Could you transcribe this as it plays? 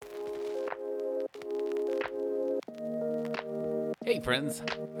Hey friends,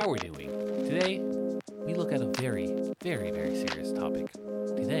 how are we doing? Today, we look at a very, very, very serious topic.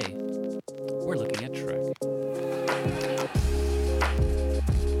 Today, we're looking at Shrek.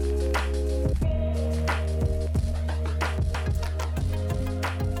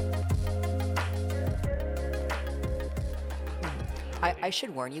 I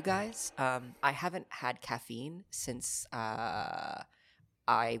should warn you guys, I haven't had caffeine since I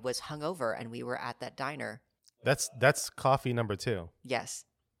was hungover and we were at that diner. That's coffee number 2. Yes.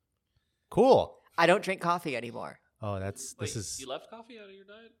 Cool. I don't drink coffee anymore. Oh, this is You left coffee out of your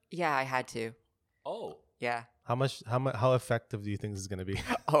diet? Yeah, I had to. Oh. Yeah. how effective do you think this is going to be?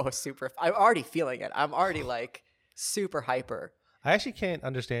 Oh, super. I'm already feeling it. I'm already like super hyper. I actually can't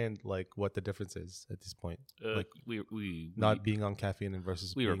understand like what the difference is at this point. Like we not being on caffeine and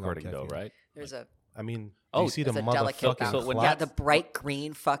versus we being recording on though, caffeine. right? There's a I mean, Oh, you see the it's a delicate motherfucking balance. So when clock? Yeah, the bright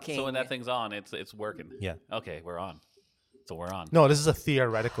green fucking. So when that thing's on, it's working. Yeah. Okay, we're on. So we're on. No, this is a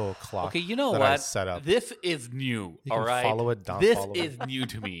theoretical clock. Okay, you know that I what? set up. This is new. You all can right. follow it, don't this follow it. is new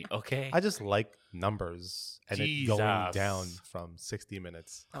to me. Okay. I just like numbers and it going Jesus. down from 60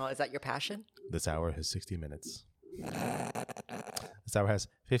 minutes. Oh, is that your passion? This hour has 60 minutes. This hour has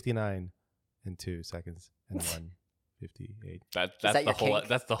 59 and 2 seconds and 1:58. That's that the your whole. kink?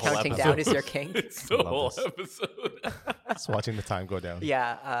 That's the whole Counting episode. down is your kink? It's the Love whole this. episode. Just watching the time go down.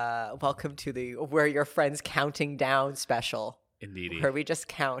 Yeah. Welcome to the Where Your Friends Counting Down special, Indeed. where we just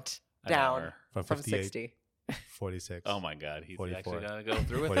count An down hour. From from 58, 60. 46, Oh my God, he's 44, actually gonna go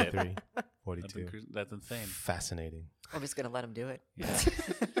through with it. 43, That's 42. That's insane. Fascinating. I'm just gonna let him do it. Yeah.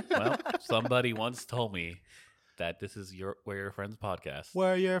 Well, somebody once told me that this is Where Your Friends podcast.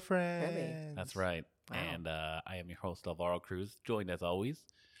 We're your friends. That's right. Wow. And I am your host, Alvaro Cruz, joined as always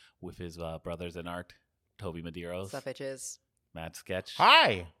with his brothers in art, Toby Medeiros, What's up, bitches? Matt Sketch,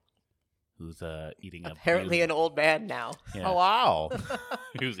 Hi. who's eating a Apparently an old man now. yeah, Oh, wow.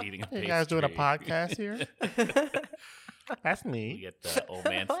 who's eating a You guys doing a pastry. podcast here? That's We neat. get the old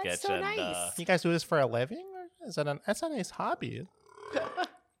man That's Sketch so and nice. You guys do this for a living? Or is that that's a nice hobby.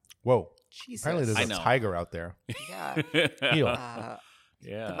 Whoa. Jesus. Apparently I there's know. a tiger out there. Yeah. Heel.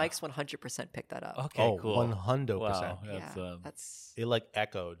 yeah. The mics 100% picked that up. Okay, Oh, cool. 100%. Wow, that's Yeah, that's It like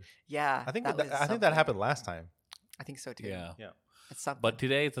echoed. yeah. I think was I think that something. happened last time. I think so too. yeah. It's something. But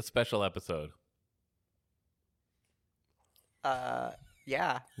today it's a special episode.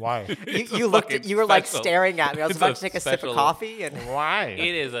 Yeah. Why? It's a You looked. fucking You were like special. staring at me. I was It's about a to take a sip special- of coffee, and Why?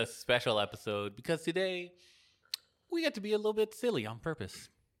 It is a special episode because today we get to be a little bit silly on purpose.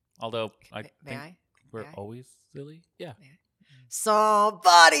 Although I may think I? we're May I? always silly. Yeah.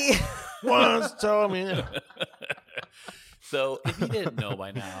 Somebody. Once told me. So if you didn't know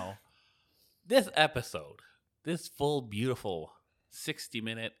by now, this episode, this full, beautiful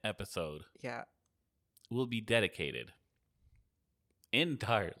 60-minute episode Yeah. will be dedicated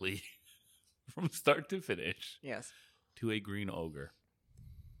entirely from start to finish Yes. to a green ogre.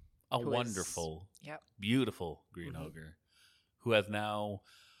 A Who is- wonderful, Yep. beautiful green Mhm. ogre who has now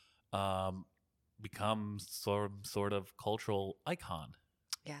become sort of cultural icon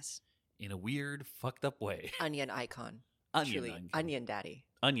Yes. in a weird, fucked up way. Onion icon. Onion Truly. icon. Onion daddy.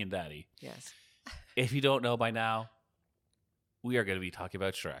 Onion Daddy. Yes. If you don't know by now, we are going to be talking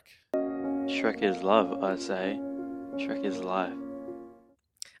about Shrek. Shrek is love, I say. Shrek is life.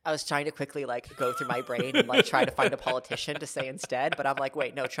 I was trying to quickly like go through my brain and like try to find a politician to say instead, but I'm like,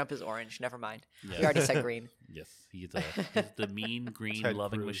 wait, no, Trump is orange. Never mind. Yes. We already said green. Yes, he's the mean green Ted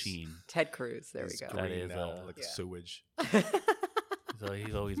loving Cruz. machine. Ted Cruz. There we It's go. That green is, now, like yeah. sewage. So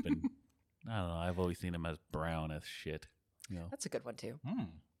he's always been, I don't know, I've always seen him as brown as shit. You know, That's a good one too. Mm.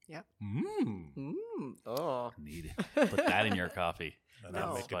 Yeah. Mm. Oh. need put that in your coffee. And No. I'm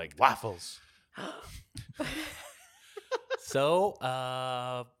That's making like waffles. so.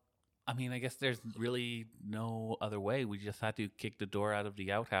 I mean, I guess there's really no other way. We just had to kick the door out of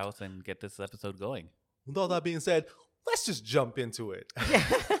the outhouse and get this episode going. With all that being said, let's just jump into it.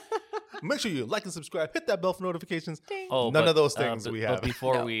 Make sure you like and subscribe. Hit that bell for notifications. Oh, None but, of those things but, we but have.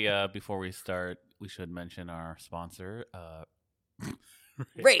 before No. before we start, we should mention our sponsor,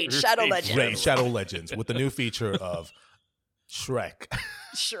 Raid Shadow Legends. Raid Shadow Legends with the new feature of Shrek.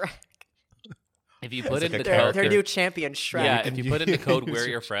 Shrek. If you put in like the a code, Their new champion Shrek. yeah, can if you put in the code use "We're it.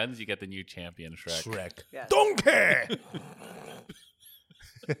 Your Friends," you get the new champion Shrek. Shrek. Yes. Donkey!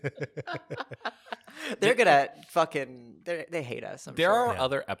 They're gonna fucking. They hate us. I'm There sure. are Yeah.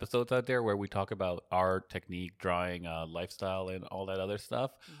 other episodes out there where we talk about art, technique, drawing, lifestyle, and all that other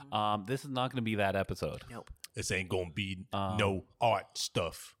stuff. Mhm. This is not going to be that episode. Nope. This ain't gonna be Um, no art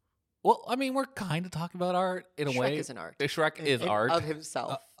stuff. Well, I mean, we're kind of talking about art in a Shrek way. is an art. Shrek is In- art. of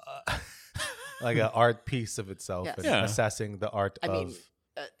himself. like an art piece of itself Yes. and Yeah. assessing the art I of mean,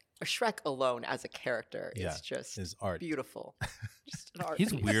 Shrek alone as a character Yeah, is just is art. beautiful. Just an art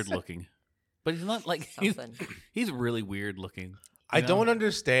He's piece. weird looking, but he's not like Something. he's really weird looking. I you know? don't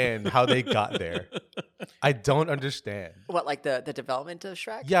understand how they got there. I don't understand. What, like the development of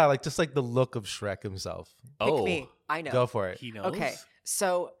Shrek? Yeah, like just like the look of Shrek himself. Pick Oh, me. I know. Go for it. he knows. Okay,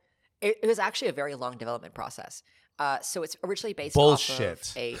 so it was actually a very long development process. So it's originally based Bullshit.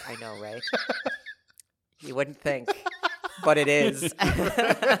 off of a. I know, right? You wouldn't think, but it is.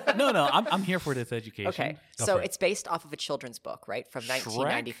 No, I'm here for this education. Okay, Go so for it. it's based off of a children's book, right, from Shrek?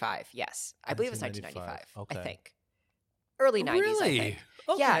 1995. Yes, I believe it's 1995. 1995. Okay. I think early 90s. Really? I think.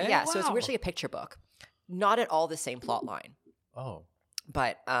 Okay, Yeah. So it's wow. originally a picture book, not at all the same plot line, Oh,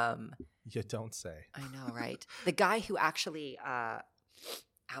 but you don't say. I know, right? The guy who actually, ow,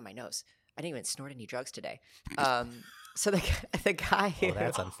 my nose. I didn't even snort any drugs today. So the guy who, Oh,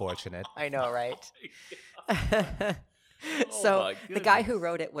 that's unfortunate. I know, right? Oh So my the guy who goodness.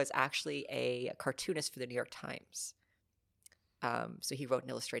 wrote it was actually a cartoonist for the New York Times. So he wrote and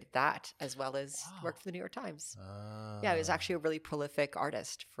illustrated that as well as worked for the New York Times. Yeah, he was actually a really prolific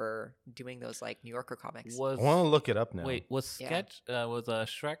artist for doing those like New Yorker comics. Was I want to look it up now. wait was Yeah. sketch was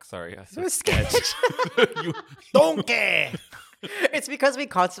Shrek? Sorry, I said was sketch. Sketch. You- Donkey. It's because we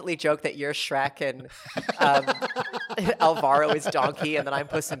constantly joke that you're Shrek and Alvaro is Donkey and then I'm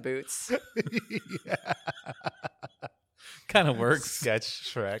Puss in Boots. kind of works.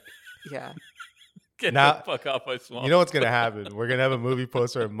 Sketch Shrek. Yeah. Get Now- the fuck off my swamp. You know what's gonna happen? We're gonna have a movie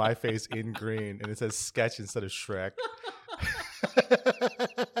poster of my face in green, and it says sketch instead of Shrek.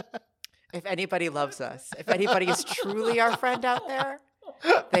 If anybody loves us, if anybody is truly our friend out there,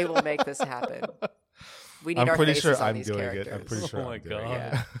 they will make this happen. We need I'm our pretty faces sure on I'm these doing characters. it. I'm pretty sure Oh my I'm doing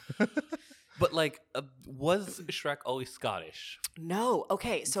God. it. But like, was Shrek always Scottish? No,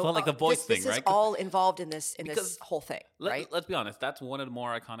 okay. So not like the voice this thing, is right? all involved in this Because whole thing, right? Let's be honest. That's one of the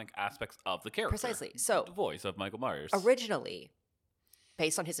more iconic aspects of the character. Precisely. So the voice of Michael Myers. originally,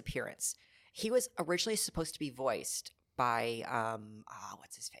 based on his appearance, he was originally supposed to be voiced by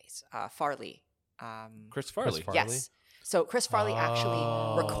what's his face? Farley. Chris Farley. Farley? Yes. So Chris Farley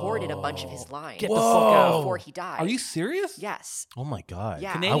actually recorded a bunch of his lines Get the fuck out. before he died. Are you serious? Yes. Oh my god! Yeah.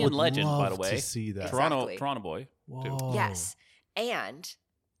 I Canadian would legend, by love the way. to see that. Exactly. Toronto boy. Whoa. Yes. And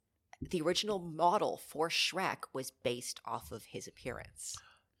the original model for Shrek was based off of his appearance.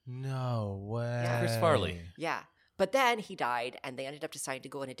 No way. Chris Farley. Yeah. But then he died, and they ended up deciding to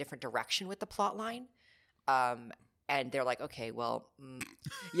go in a different direction with the plot line. And they're like, okay, well,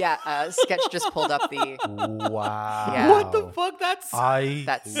 Sketch just pulled up the. Wow. Yeah. What the fuck?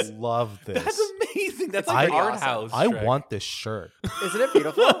 That's- love this. That's amazing. That's It's like pretty art awesome. house. I Shrek. want this shirt. Isn't it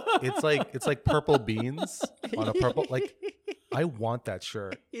beautiful? It's like purple beans on a purple. Like I want that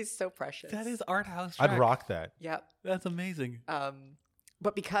shirt. He's so precious. That is art house. I'd Shrek. rock that. Yep. That's amazing.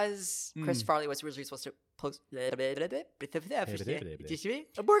 But because Chris Mm. Farley was originally supposed to post.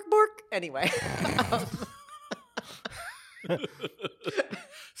 Bork, bork. Anyway. You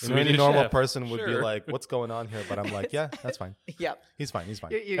know, any Swedish normal chef. person would be Sure. like, "What's going on here?" But I'm like, "Yeah, that's fine. Yep. He's fine. He's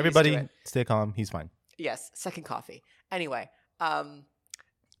fine. You're used to Everybody, it. stay calm. He's fine." Yes, second coffee. Anyway,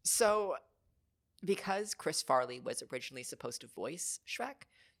 so because Chris Farley was originally supposed to voice Shrek,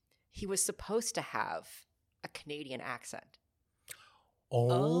 he was supposed to have a Canadian accent.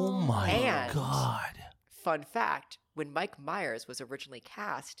 Oh my And- god! Fun fact, when Mike Myers was originally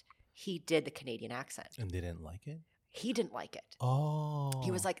cast, he did the Canadian accent. And they didn't like it. He didn't like it. Oh, He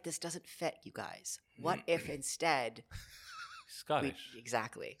was like, this doesn't fit, you guys. What if instead Scottish.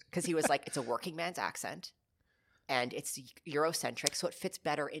 exactly. Because he was like, it's a working man's accent. And it's Eurocentric, so it fits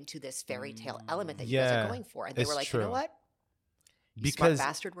better into this fairy tale element that you guys Yeah, are going for. And they it's were like, you know true. what? You Because- smart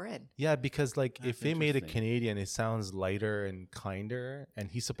bastard, we're in. Yeah, because like That's if they made a interesting. Canadian, it sounds lighter and kinder, and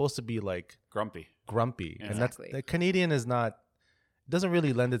he's supposed to be like Grumpy. grumpy, Yeah. and that's Exactly. the Canadian is not. Doesn't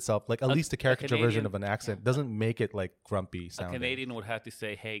really lend itself like at A- least the a caricature version Canadian- of an accent doesn't make it like grumpy A sounding. Canadian would have to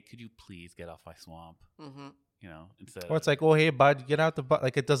say, "Hey, could you please get off my swamp?" Mm-hmm. You know, instead. Or it's like, oh hey bud, get out the bud.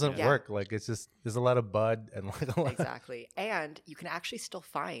 Like it doesn't Yeah. work. Like it's just there's a lot of bud and like a lot. Exactly. And you can actually still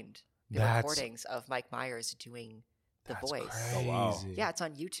find the That's- recordings of Mike Myers doing the That's voice. Crazy. Oh, wow. Yeah, it's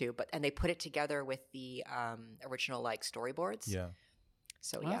on YouTube, and they put it together with the original like storyboards. Yeah.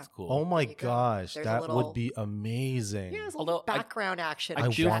 So Oh, yeah. that's cool. Oh my you go. gosh, There's a that little- would be amazing. Yeah, there's a Although little background action. I I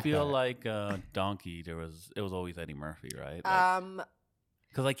do want feel that. like Donkey. It was always Eddie Murphy, right? Um,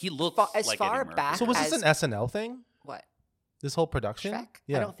 Because like he looks as like far Eddie Murphy. back So was this as- an SNL thing? what? This whole production? Shrek?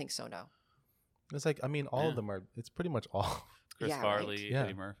 Yeah. I don't think so. No. It's like I mean all Yeah. of them are. It's pretty much all. Chris Yeah, right. Farley, Yeah.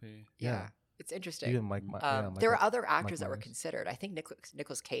 Eddie Murphy. Yeah. Yeah. It's interesting. Even Mike. There were other actors that were Myers. considered. I think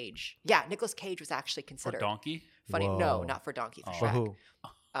Nicolas Cage. Yeah, Nicolas Cage was actually For considered. Donkey? Funny, Whoa. no, not for Donkey. For Oh. For Shrek. who?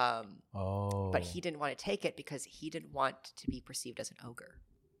 Um, But he didn't want to take it because he didn't want to be perceived as an ogre.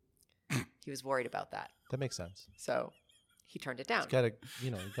 He was worried about that, That makes sense. so he turned it down. You gotta,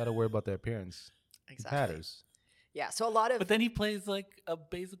 you gotta worry about their appearance. Exactly. It matters. Yeah. So a lot of But then he plays like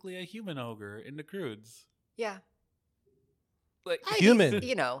basically a human ogre in the Croods. yeah. Like Human.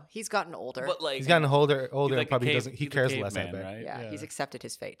 He's gotten older. But like He's gotten older, he's and like a probably cave- doesn't. He he's a cares less. I caveman, bet. right? yeah, he's accepted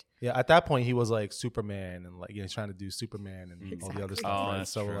his fate. Yeah, at that point, he was like Superman, and like he's trying to do Superman and all the other Exactly. stuff. Oh, right? that's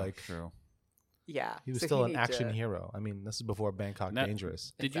So true. like, True. Yeah. he was so still an needed action to- hero. I mean, this is before Bangkok Now-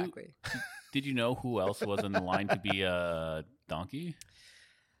 Dangerous. Did you exactly. did you know who else was in the line to be a donkey?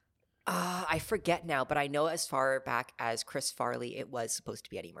 I forget now, but I know as far back as Chris Farley, it was supposed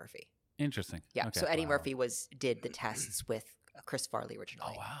to be Eddie Murphy. Interesting. Yeah. Okay. So Eddie Wow. Murphy did the tests with Chris Farley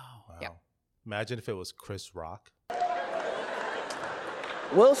originally. Oh wow. Wow. Yeah. Imagine if it was Chris Rock.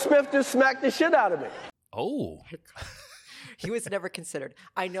 Will Smith just smacked the shit out of me. Oh. He was never considered.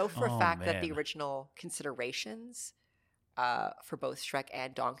 I know for a Oh, fact that the man. original considerations for both Shrek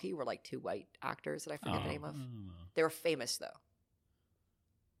and Donkey were like two white actors that I forget the name of. They were famous though.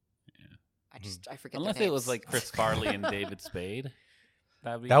 Yeah. I forget. Unless their it was names. like Chris Farley and David Spade.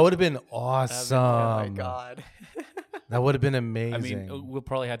 That would have been Oh awesome. my god. That would have been I amazing. mean, we'll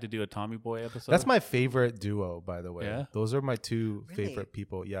probably have to do a Tommy Boy episode. That's my favorite duo, by the way. Yeah? Those are my two Really? favorite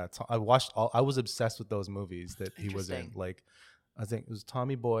people. Yeah, I watched all. I was obsessed with those movies that he was in. Interesting. Like, I think it was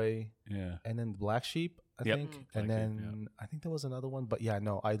Tommy Boy, Yeah. and then Black Sheep. I Yep. think, Mm. and Black Sheep, then I think there was another one. But yeah,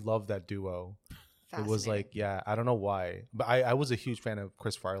 no, I love that duo. It was Fascinating. like, yeah, I don't know why, but I was a huge fan of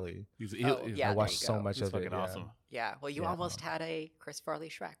Chris Farley. He's, Oh, he's- yeah, I there watched you so go. much he's of it. fucking Yeah. awesome. Yeah. Well, you Yeah. almost had a Chris Farley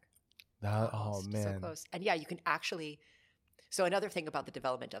Shrek. Oh So man, close. And yeah, you can actually. So another thing about the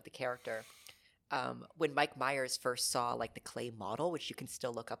development of the character, when Mike Myers first saw like the clay model, which you can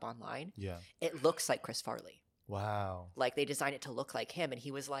still look up online, yeah, it looks like Chris Farley. wow. Like they designed it to look like him, and he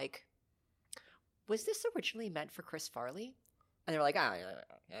was like, "Was this originally meant for Chris Farley?" And they're like,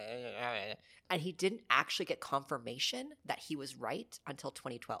 and he didn't actually get confirmation that he was right until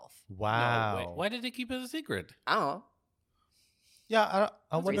 2012. Wow. No, wait, why did they keep it a secret? I don't know. Yeah, I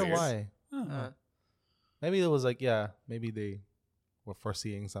That's wonder weird. why. Uh, Maybe it was like, yeah, maybe they were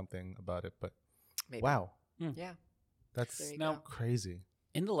foreseeing something about it, but maybe. wow, Yeah. that's There you Now- go. crazy.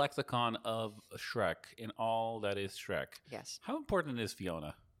 In the lexicon of Shrek, in all that is Shrek, Yes. how important is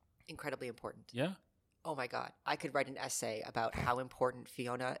Fiona? Incredibly important. Yeah? Oh my God. I could write an essay about how important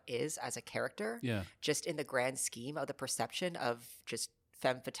Fiona is as a character, Yeah. just in the grand scheme of the perception of just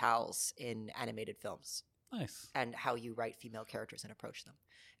femme fatales in animated films Nice. and how you write female characters and approach them.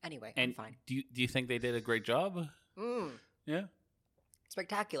 Anyway, And I'm fine. do you think they did a great job? Yeah.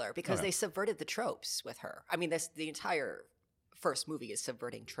 Spectacular because Okay. they subverted the tropes with her. I mean, the entire first movie is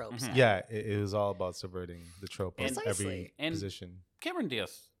subverting tropes. Mhm. and- Yeah, it was all about subverting the trope of Precisely. every And- position. Cameron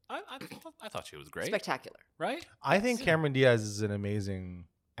Diaz. I thought she was great. Spectacular. Right? I think Cameron Diaz is an amazing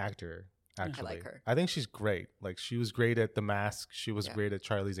actor. Actually, her. I think she's great. Like she was great at The Mask. She was Yeah. great at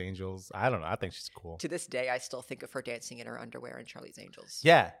Charlie's Angels. I don't know. I think she's cool. To this day, I still think of her dancing in her underwear in Charlie's Angels.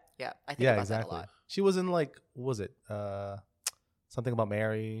 Yeah, Yeah, I think yeah, about exactly. that a lot. She was in like, what was it? Something About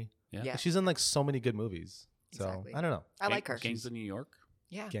Mary. Yeah. Yeah. She's in like so many good movies. So Exactly. I don't know. I like her. Gangs of New York.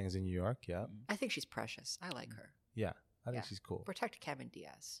 Yeah, Gangs in New York. Yeah, I think she's precious. I like her. yeah. I think Yeah. she's cool. Protect Cameron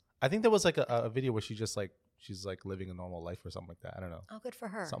Diaz. I think there was like a video where she's like living a normal life or something like that. I don't know. Oh, good for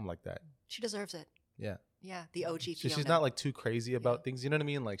her. Something like that. She deserves it. Yeah. Yeah, the OG She's Fiona. not like too crazy about things. You know what I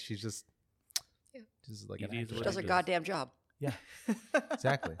mean? Like she's just, Yeah. just like It an is actor. what She does her it is. goddamn job. Yeah.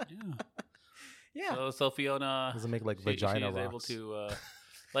 Exactly. Yeah. Yeah. So Fiona Doesn't make like she vagina is able rocks. to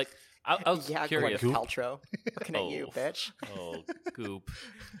like I was yeah, curious. Gwyneth Paltrow. Looking at you, Oh. bitch. Oh, goop.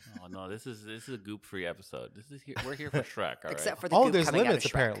 Oh no, this is a goop free episode. We're here for Shrek, all right? Except for the Oh, goop there's coming limits out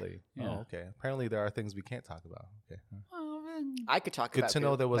of Shrek. apparently. Yeah. Oh, okay. Apparently there are things we can't talk about. Okay. I could talk Good about to know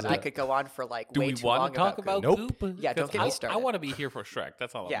goop, there was but I a- could go on for like Do way we too want long to talk about Nope. goop? Yeah, don't 'Cause get me I started. want to be here for Shrek.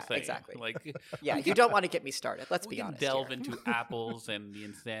 That's all Yeah, I'm saying. exactly. Like Yeah, you don't want to get me started. Let's we be can honest. delve here. into apples and the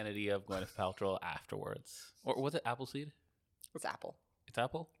insanity of Gwyneth Paltrow afterwards. Or was it Appleseed? It's Apple. It's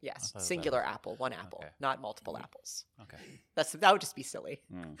Apple? I Yes, thought it was singular apple, one apple, Okay. not multiple apples. Okay. That would just be silly.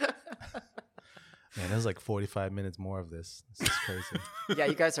 Mm. Man, there's like 45 minutes more of this. This is crazy. Yeah,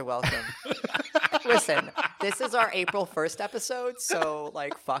 you guys are welcome. Listen, this is our April 1st episode, so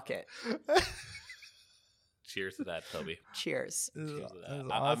like, fuck it. Cheers to that, Toby. Cheers. This is- Cheers to this that. is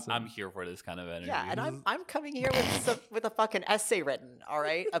I'm awesome. here for this kind of energy. Yeah, and I'm coming here with a fucking essay written, all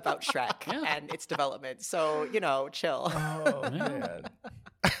right, about Shrek Yeah. and its development. So chill. Oh Yeah. man.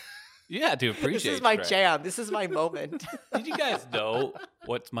 Yeah, to appreciate. This is my Shrek. jam. This is my moment. Did you guys know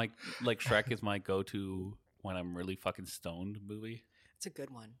what's my Shrek is my go-to when I'm really fucking stoned movie? It's a good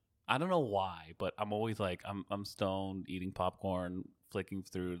one. I don't know why, but I'm always like I'm stoned, eating popcorn, flicking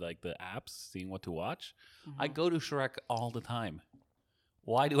through like the apps, seeing what to watch. I go to Shrek all the time.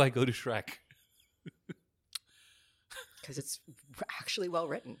 Why do I go to Shrek? Because it's actually well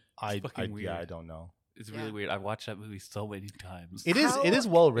written. I fucking yeah, I weird. don't know. It's Yeah. really weird. I've watched that movie so many times. It is How-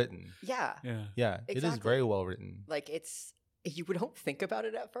 well written. Yeah. Yeah. Yeah, it is Exactly. very well written. Like you don't think about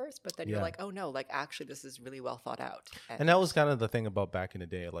it at first, but then you're Yeah. like, oh no, like actually this is really well thought out. And that was kind of the thing about back in the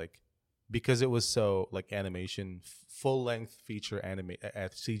day, like because it was so like animation, full length feature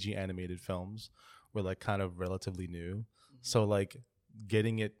CG animated films were like kind of relatively new. So like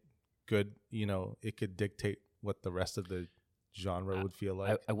getting it good, it could dictate what the rest of the genre would feel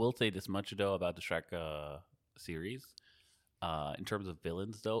like. I will say this much though about the Shrek series. In terms of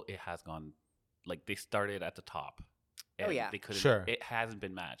villains, though, it has gone like they started at the top. Oh, yeah. they couldn't. Sure. It hasn't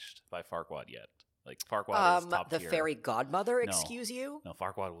been matched by Farquaad yet. Like Farquaad is top the tier. fairy godmother, No. excuse you? No,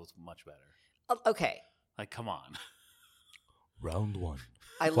 Farquaad was much better. Okay. Like, come on. Round one.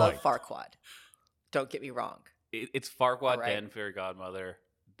 I love Fight. Farquaad. Don't get me wrong. It's Farquaad, All right. then fairy godmother,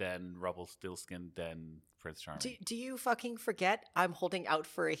 then Rumpelstiltskin, then Prince Charming. Do you fucking forget I'm holding out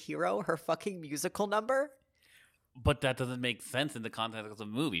for a hero, her fucking musical number? But that doesn't make sense in the context of the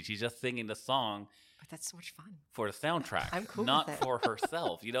movie. She's just singing the song But that's so much fun. for the soundtrack, I'm cool not with it. for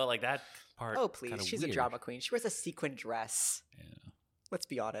herself. Like that part. Oh, please. kinda She's weird. a drama queen. She wears a sequin dress. Yeah. Let's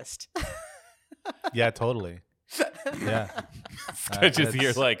be honest. Yeah, totally. Yeah. Sketches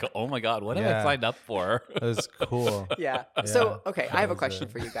here, that's- like, oh my god, what have I Yeah. signed up for? That was cool. Yeah. Yeah. So, okay, I have a That was question a-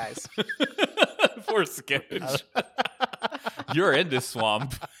 for you guys. For Sketch. You're in this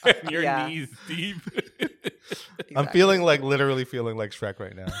swamp. And your Yeah. knees deep. I'm literally feeling like Shrek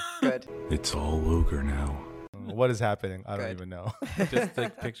right now. Good. It's all ogre now. What is happening? I don't Good. even know. Just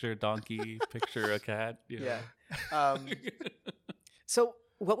like picture a donkey, picture a cat. Yeah. So,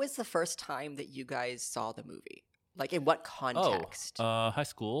 what was the first time that you guys saw the movie? Like, in what context? High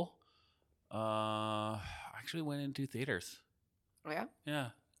school. I actually went into theaters. Oh, yeah? Yeah. Yeah,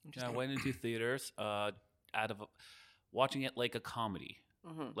 I Interesting. went into theaters out of watching it like a comedy,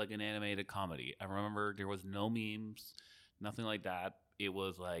 Mhm. like an animated comedy. I remember there was no memes, nothing like that. It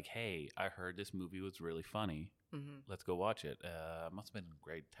was like, hey, I heard this movie was really funny. Mhm. Let's go watch it. Must have been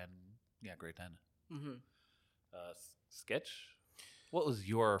grade 10. Yeah, grade 10. Mhm. Sketch? What was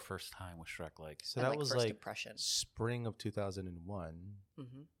your first time with Shrek like? So And, that like, was first like impression. spring of 2001.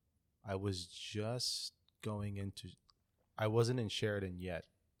 Mhm. I was just going into. I wasn't in Sheridan yet.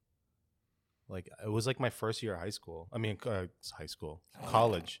 Like it was like my first year of high school. I mean, it's high school,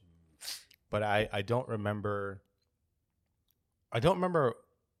 college. But I don't remember. I don't remember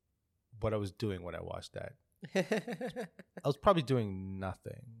what I was doing when I watched that. I was probably doing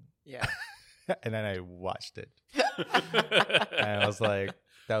nothing, Yeah. and then I watched it, and I was like,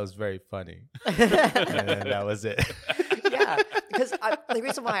 "That was very funny," and then that was it. Yeah, because the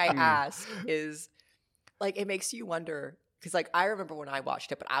reason why Hmm. I ask is, like, it makes you wonder. Because, like, I remember when I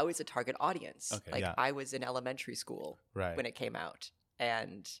watched it, but I was a target audience. Okay. Like, Yeah. I was in elementary school Right. when it came out,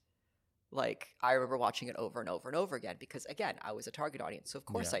 and like, I remember watching it over and over and over again because, again, I was a target audience, so of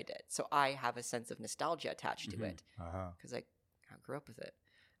course Yeah. I did. So I have a sense of nostalgia attached to Mhm. it Uh-huh. because I grew up with it.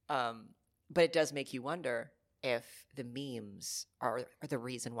 But it does make you wonder if the memes are the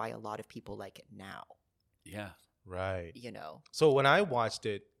reason why a lot of people like it now. Yeah. Right. You know. So when I watched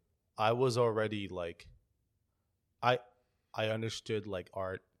it, I was already like, I understood like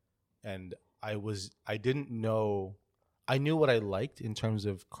art, and I didn't know, I knew what I liked in terms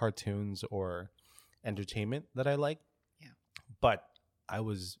of cartoons or entertainment that I liked. Yeah. But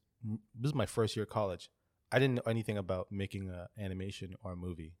this is my first year of college. I didn't know anything about making an animation or a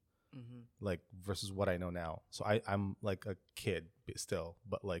movie, Mm-hmm. like versus what I know now. So I'm like a kid still,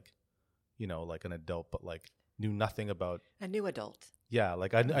 but like, like an adult, but like knew nothing about. A new adult. Yeah,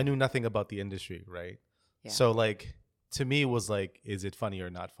 like I knew nothing about the industry, right? Yeah. So like to me it was like, is it funny or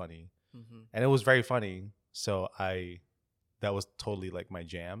not funny? Mm-hmm. And it was very funny. So that was totally like my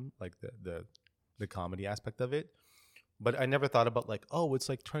jam, like the comedy aspect of it. But I never thought about like, oh, it's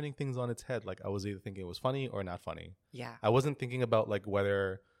like turning things on its head. Like I was either thinking it was funny or not funny. Yeah. I wasn't thinking about like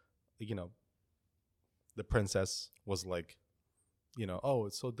whether, the princess was like, oh,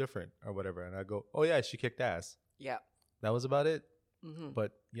 it's so different or whatever. And I go, oh yeah, she kicked ass. Yeah. That was about it. Mm-hmm.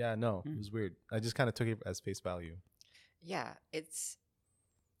 But yeah, no, it was weird. I just kind of took it as face value. Yeah. It's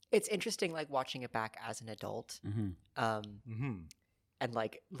interesting, like, watching it back as an adult. Mm-hmm. Mm-hmm. and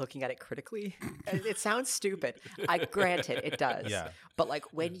like looking at it critically. And it sounds stupid. Granted, it does. Yeah. But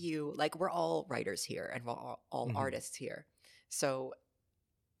like when you like, we're all writers here and we're all artists here. So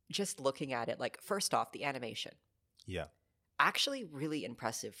just looking at it, like first off, the animation, Yeah. actually really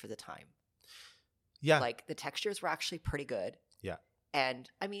impressive for the time. Yeah. Like the textures were actually pretty good. Yeah. And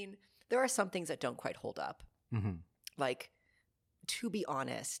I mean, there are some things that don't quite hold up. Mm-hmm. Like, to be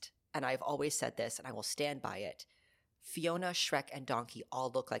honest, and I've always said this and I will stand by it, Fiona, Shrek, and Donkey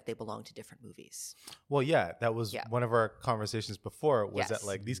all look like they belong to different movies. Well, yeah, that was Yeah. one of our conversations before. Was Yes. that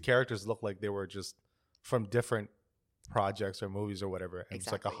like these characters look like they were just from different projects or movies or whatever, and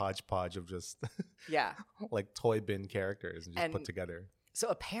it's like a Exactly. hodgepodge of just Yeah. like toy bin characters and just put And- together. So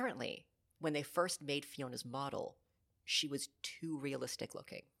apparently, when they first made Fiona's model, she was too realistic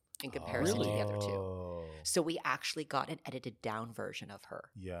looking in comparison to the other two. Oh, So we actually got an edited down version of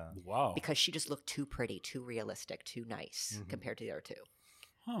her yeah. Wow. because she just looked too pretty, too realistic, too nice Mhm. compared to the other two.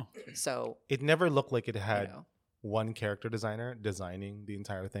 Huh. So, It never looked like it you had know, one character designer designing the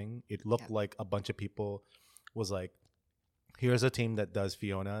entire thing. It looked Yeah. like a bunch of people was like, here's a team that does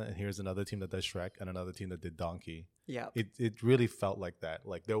Fiona, and here's another team that does Shrek, and another team that did Donkey. yeah. It really felt like that.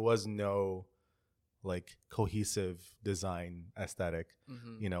 Like there was no like cohesive design aesthetic.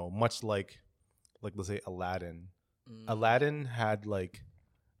 Mhm. You know, much like let's say Aladdin. Mm. Aladdin had like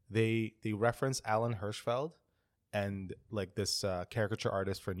they reference Alan Hirschfeld and like this caricature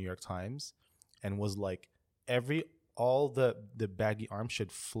artist for New York Times, and was like all the baggy arms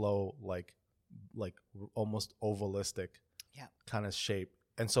should flow like almost ovalistic Yeah. kind of shape.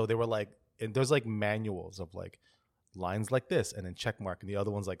 And so they were like, and there's like manuals of like lines like this and then check mark, and the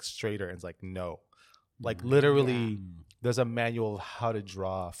other one's like straighter, and it's like no. Like literally there's a manual of how to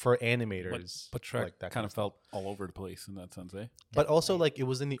draw for animators. But Shrek like that kind of stuff. felt all over the place in that sense, eh? But also like it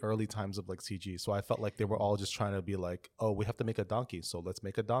was in the early times of like CG, so I felt like they were all just trying to be like, oh, we have to make a donkey, so let's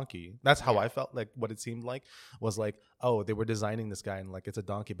make a donkey. That's how I felt. Like what it seemed like was like, oh, they were designing this guy and like it's a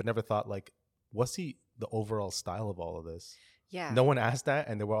donkey, but never thought like, what's the overall style of all of this? Yeah. No one asked that,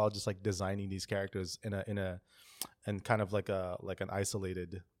 and they were all just like designing these characters in and kind of like an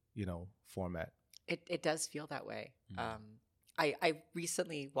isolated, format. It does feel that way. Mm. I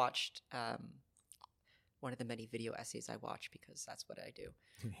recently watched one of the many video essays I watch because that's what I do.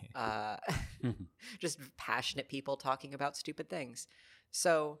 Just passionate people talking about stupid things.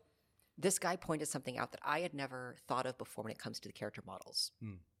 So this guy pointed something out that I had never thought of before when it comes to the character models.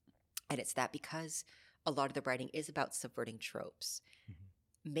 Mm. And it's that because a lot of the writing is about subverting tropes.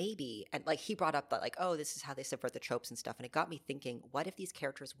 Maybe, and like he brought up that like, oh, this is how they subvert the tropes and stuff. And it got me thinking, what if these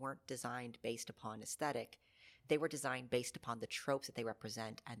characters weren't designed based upon aesthetic? They were designed based upon the tropes that they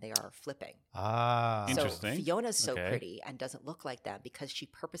represent, and they are flipping. Ah, Interesting. So Fiona's so Okay. pretty and doesn't look like them because she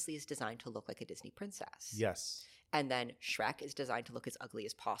purposely is designed to look like a Disney princess. yes. And then Shrek is designed to look as ugly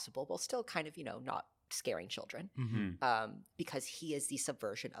as possible, while still kind of, not scaring children, because he is the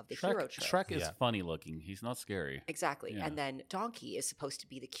subversion of the hero trope. Shrek is Yeah. funny looking. He's not scary. Exactly. Yeah. And then Donkey is supposed to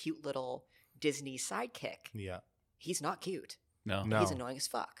be the cute little Disney sidekick. Yeah. He's not cute. No. No. He's annoying as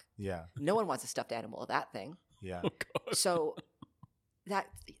fuck. Yeah. No one wants a stuffed animal of that thing. Yeah. So that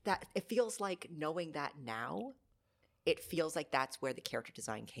it feels like, knowing that now, it feels like that's where the character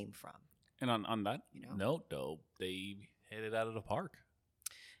design came from. And on that You know? note, though, they hit it out of the park.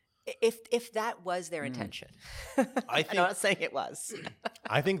 If that was their intention. I I'm not saying it was.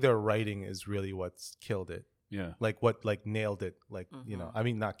 I think their writing is really what's killed it. Yeah. Like what nailed it. Like, Mhm. I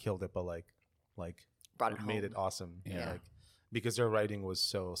mean not killed it, but like Brought it made home. it awesome. Yeah. Like because their writing was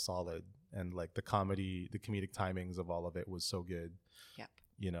so solid, and like the comedic timings of all of it was so good. Yep.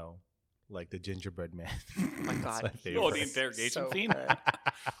 Like the gingerbread man. Oh my That's God. my He favorite. Oh, the was interrogation so scene? good.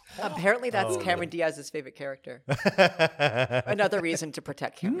 Apparently that's Oh, Cameron God. Diaz's favorite character. Another reason to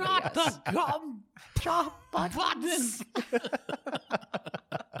protect Cameron Diaz. gum buttons.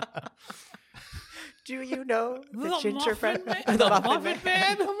 Do you know the The gingerbread Muffin man? Man. The Muffin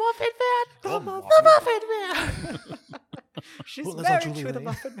Man. The Muffin Man. The The Muffin Man. She's Who lives on married Drury to the Lane?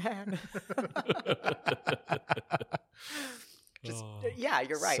 Muffin Man. Just, Oh. yeah,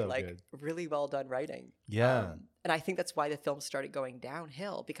 you're right. So like good. really well done writing. Yeah. And I think that's why the film started going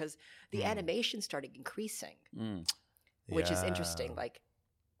downhill, because the Mm. animation started increasing, Mm. which is interesting. Yeah. Like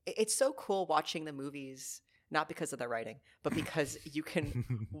it's so cool watching the movies, not because of the writing, but because you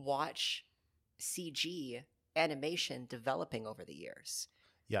can watch CG animation developing over the years.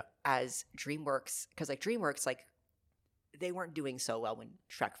 Yeah. As DreamWorks, because like DreamWorks, like they weren't doing so well when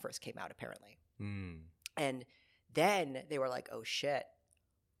Shrek first came out, apparently. Mm. And then they were like, oh shit,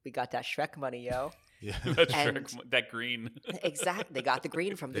 we got that Shrek money, yo. Yeah. That, And- Shrek, that green. Exactly. They got the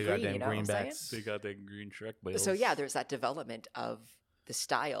green from the They got green, them you know what I'm saying? greenbacks. They got that green Shrek. So yeah, there's that development of the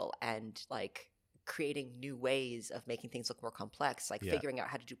style and like creating new ways of making things look more complex, like Yeah. figuring out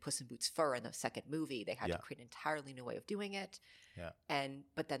how to do Puss in Boots fur in the second movie. They had Yeah. to create an entirely new way of doing it. Yeah.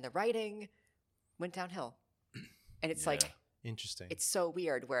 But then the writing went downhill. And it's like, Interesting. it's so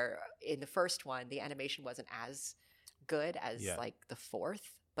weird where in the first one, the animation wasn't as good as Yeah. like the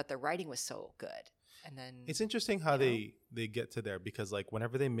fourth, but the writing was so good. And then It's interesting how you know? they get to there because like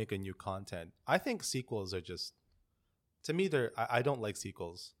whenever they make a new content, I think sequels are just to me I don't like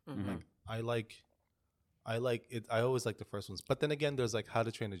sequels. Mhm. Like I like it. I always like the first ones, but then again, there's like How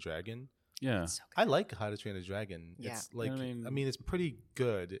to Train a Dragon. Yeah. It's so I like How to Train a Dragon. Yeah. It's like I I mean- mean, it's pretty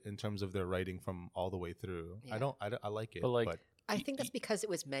good in terms of their writing from all the way through. Yeah. I like it, But, like, but I think that's because it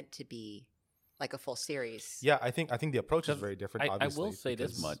was meant to be like a full series. yeah, I think the approach is 'Cause very different. I Obviously, will say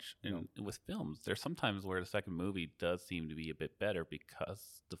this because, much you know, with films. There's sometimes where the second movie does seem to be a bit better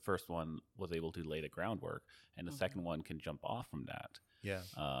because the first one was able to lay the groundwork, and the Mhm. second one can jump off from that. yeah.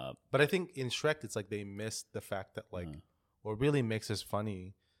 Uh, But I think in Shrek, it's like they missed the fact that like what really makes us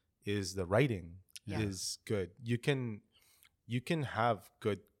funny is the writing Yeah. is good. You can have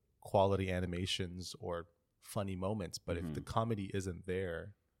good quality animations or funny moments, but if the comedy isn't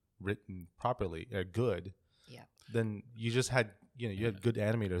there, written properly or good, Yeah. then you just had you had good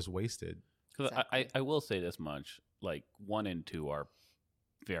animators wasted. 'cause Exactly. I will say this much: like 1 and 2 are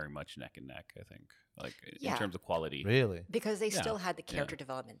very much neck and neck. I think, like Yeah. in terms of quality. Really? Because they Yeah. still had the Yeah. character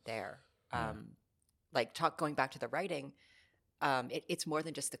development there. Yeah. Like going back to the writing, it's more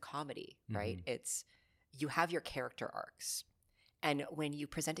than just the comedy, right? Mhm. It's you have your character arcs. And when you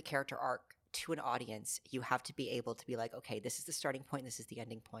present a character arc to an audience, you have to be able to be like, okay, this is the starting point, this is the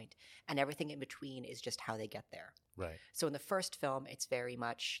ending point, and everything in between is just how they get there. Right. So in the first film, it's very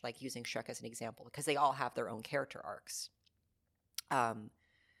much like using Shrek as an example because they all have their own character arcs.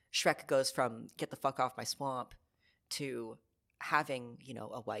 Shrek goes from get the fuck off my swamp to having,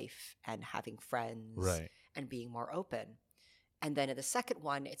 a wife and having friends Right. and being more open. And then in the second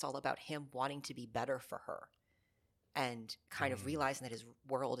one, it's all about him wanting to be better for her and kind of realizing that his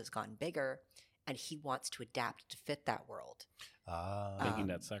world has gotten bigger and he wants to adapt to fit that world. Making Um,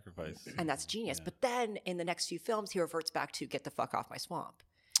 that sacrifice, And that's genius. Yeah. But then in the next few films, he reverts back to get the fuck off my swamp.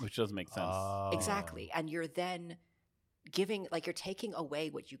 which does make sense. Exactly. And you're then you're taking away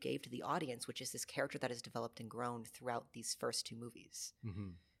what you gave to the audience, which is this character that has developed and grown throughout these first two movies.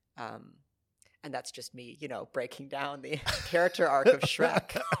 Mhm. And that's just me, breaking down the character arc of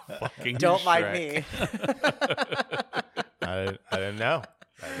Shrek. Fucking Don't mind Shrek. me. I didn't know.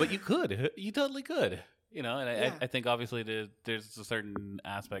 But you could. You totally could. And Yeah. I think obviously there's a certain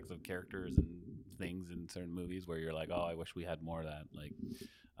aspects of characters and things in certain movies where you're like, oh, I wish we had more of that. Like,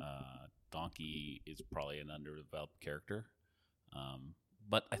 Donkey is probably an underdeveloped character.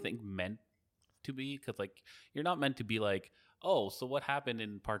 But I think meant to be, because like you're not meant to be like, oh, so what happened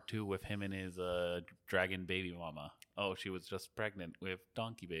in part 2 with him and his dragon baby mama? Oh, she was just pregnant with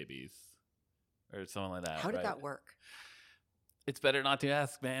donkey babies or something like that. How did right? that work? It's better not to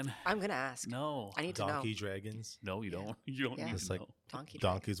ask, man. I'm going to ask. No. I need to know. Donkey dragons. No, you Yeah. don't. You don't Yeah. need It's to like know. Donkey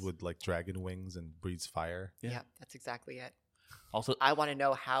Donkeys dragons. with like dragon wings and breathes fire. Yeah, that's exactly it. Also, I want to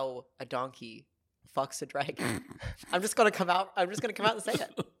know how a donkey fucks a dragon. I'm just going to come out and say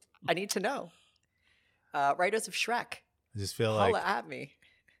it. I need to know. Writers of Shrek, I just feel holla like at me.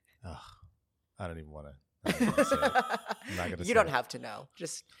 ugh, I don't even want to. I'm not gonna You say don't it. have to know.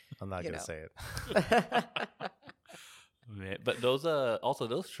 Just I'm not you gonna know. say it. man, but those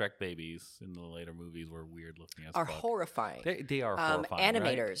Shrek babies in the later movies were weird looking as are fuck. horrifying. They are horrifying. right?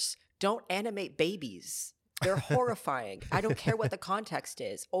 Animators don't animate babies. They're horrifying. I don't care what the context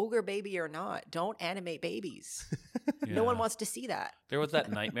is, ogre baby or not. Don't animate babies. No one Yeah. wants to see that. There was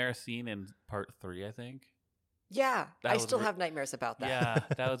that nightmare scene in part 3, I think. Yeah, That I was still re- have nightmares about that.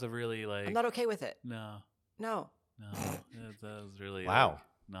 Yeah, that was a really like. I'm not okay with it. No, No, that was really Wow. like,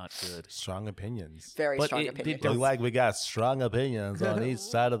 not good. Strong opinions. very But strong it opinion. did Look like we got strong opinions on each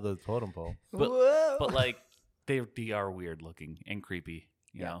side of the totem pole. But- Whoa. But like they are weird looking and creepy,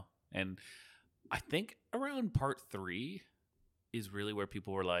 you Yeah. know. And I think around part 3 is really where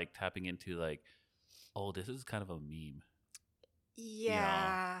people were like tapping into like, oh, this is kind of a meme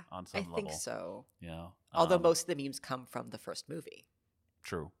yeah, on I some think level. so. You know, Although most of the memes come from the first movie,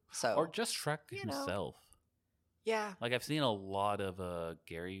 true, so or just Shrek you know. himself. yeah. Like I've seen a lot of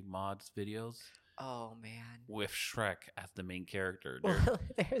Gary Mods videos Oh man. with Shrek as the main character. Well,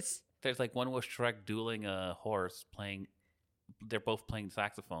 there's There's like one with Shrek dueling a horse playing. They're both playing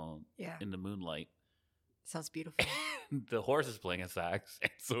saxophone yeah. in the moonlight. Sounds beautiful. The horse is playing a sax,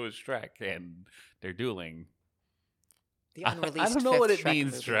 and so is Shrek, and they're dueling. The unreleased. I don't know fifth what it Shrek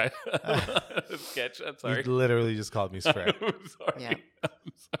means, movie. Shrek. Sketch. I'm You sorry. literally just called me Shrek. I'm sorry. Yeah.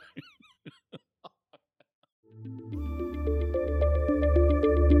 I'm sorry.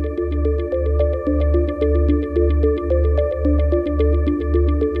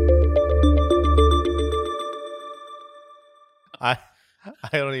 I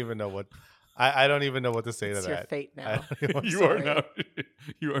don't even know what I don't even know what to say It's to your that. fate I now. don't even- You sorry. are now.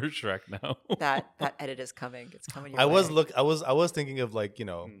 You are Shrek now. that edit is coming. It's coming. Your I was way. I was thinking of like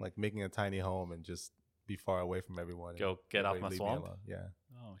like making a tiny home and just be far away from everyone. Go and get off everybody my leave me swamp? alone. Yeah.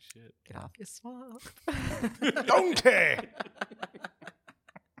 Oh shit. Get off your swamp. Donkey.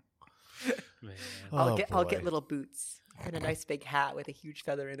 Man. I'll Oh, get boy. little boots and a nice big hat with a huge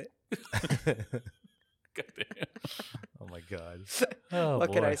feather in it. Goddamn. Oh my god. Oh,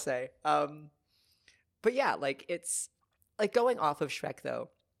 What can I boy. say? But yeah, like it's like going off of Shrek though,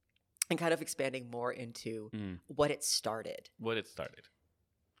 and kind of expanding more into Mm. what it started, What it started.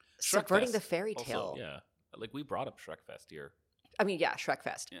 subverting the Shrekfest fairy also, tale. yeah. Like we brought up Shrekfest here. I mean, yeah,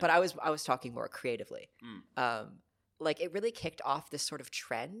 Shrekfest. Yeah. But I was talking more creatively. Mm. Like it really kicked off this sort of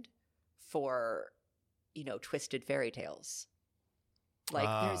trend for, twisted fairy tales.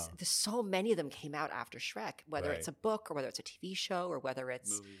 Like there's so many of them came out after Shrek, whether it's a Right. book or whether it's a TV show or whether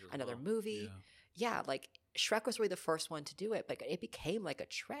it's Movies as another well. movie. Yeah. Yeah, like Shrek was really the first one to do it, but it became like a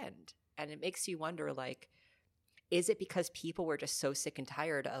trend. And it makes you wonder, like, is it because people were just so sick and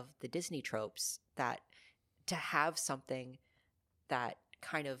tired of the Disney tropes that to have something that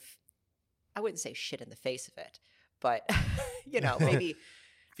kind of, I wouldn't say shit in the face of it, but, maybe,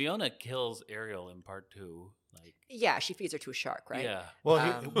 Fiona kills Ariel in part 2. Like, yeah, she feeds her to a shark, right? yeah. Well,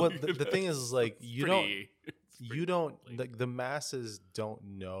 Um, the thing is like It's you pretty- don't it's you pretty, don't like- like the masses don't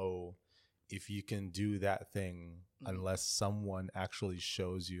know if you can do that thing Mhm. unless someone actually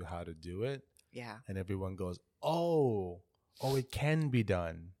shows you how to do it, Yeah. and everyone goes, oh, it can be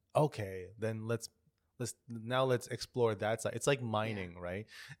done. Okay, then let's explore that side. It's like mining, right?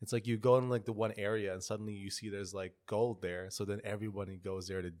 It's like you go in like the one area and suddenly you see there's like gold there, so then everybody goes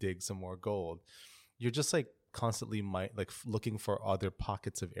there to dig some more gold. You're just like constantly looking for other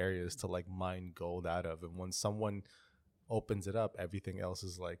pockets of areas to like mine gold out of, and when someone opens it up, everything else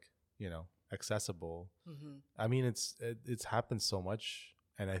is like accessible. Mm-hmm. I mean, it's happened so much,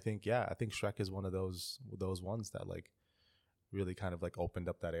 and I think Shrek is one of those ones that like really kind of like opened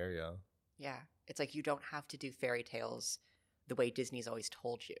up that area. Yeah. It's like you don't have to do fairy tales the way Disney's always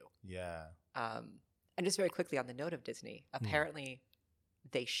told you. Yeah. And just very quickly on the note of Disney, apparently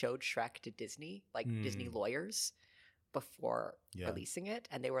they showed Shrek to Disney, like Disney lawyers, before Yeah. releasing it.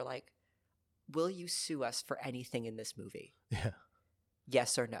 And they were like, will you sue us for anything in this movie? Yeah.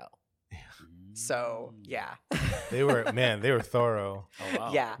 Yes or no? So, Mm. yeah. They were thorough. Oh,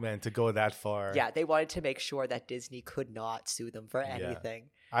 wow. Yeah. Man, to go that far. Yeah. They wanted to make sure that Disney could not sue them for anything.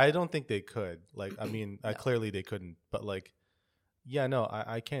 I don't think they could. Like, I mean, clearly they couldn't, but like, yeah, no,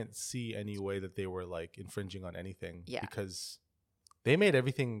 I can't see any way that they were like infringing on anything. Yeah. Because they made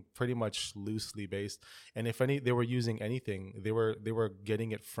everything pretty much loosely based. And if they were using anything, they were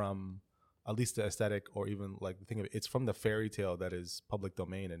getting it from at least the aesthetic, or even like the thing of it's from the fairy tale that is public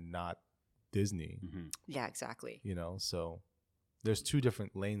domain and not Disney. Mhm. Yeah, exactly. So there's two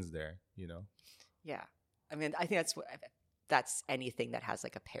different lanes there. Yeah. I mean, I think that's anything that has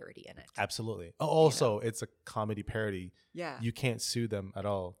like a parody in it. Absolutely. Oh, also, it's a comedy parody. Yeah. You can't sue them at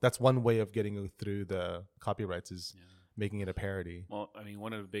all. That's one way of getting through the copyrights is Yeah. making it a parody. Well, I mean,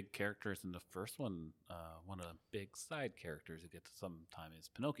 one of the big characters in the first one, one of the big side characters who gets some time is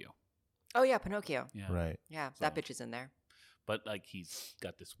Pinocchio. Oh, yeah, Pinocchio. Yeah. Right. Yeah, that So- bitch is in there. But like he's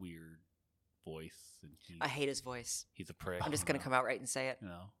got this weird voice, and I hate his voice. he's a prick. I'm just going to come out right and say it. You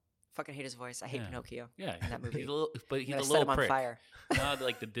know. Fucking hate his voice. I hate Yeah. Pinocchio. Yeah, In that movie. He's a little, but he's I'm a gonna set little him on prick. fire.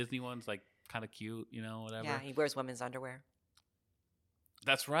 Like the Disney one's like kind of cute, whatever. Yeah, he wears women's underwear.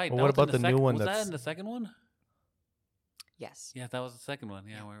 That's right. Well, That what was in about the new second- one Was that that's- in the second one? Yes. Yeah, that was the second one.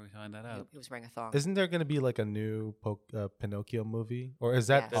 Yeah, where we find that out. He was wearing a thong. Isn't there going to be like a new Pinocchio movie? Or is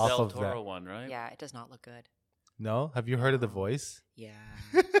that Yes. The off Del of Toro that? one, right? Yeah, it does not look good. No? Have you heard of The No. Voice? Yeah.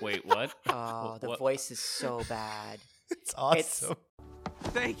 Wait, what? Oh, the What? voice is so bad. It's awesome.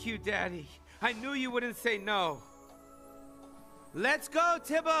 Thank you, Daddy. I knew you wouldn't say no. Let's go,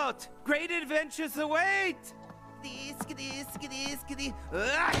 Tybalt! Great adventures await!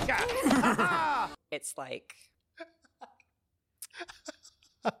 It's like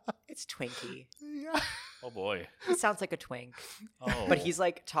it's Twinkie. Oh boy. It sounds like a twink, Oh, but he's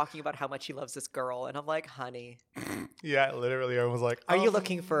like talking about how much he loves this girl, and I'm like, honey, Yeah, literally. Everyone was like, are you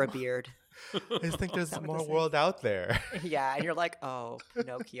looking for a beard? I just think there's that what more this is? world out there. Yeah, and you're like, oh,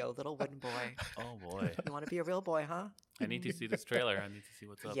 Pinocchio, little wooden boy. Oh boy. You want to be a real boy, huh? I need to see this trailer. I need to see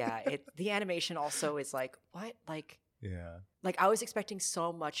what's up. Yeah, the animation also is like, what? Yeah. Like I was expecting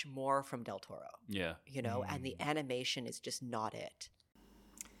so much more from Del Toro, Yeah. you know, and the animation is just not it.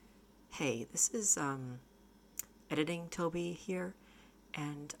 Hey, this is editing Toby here,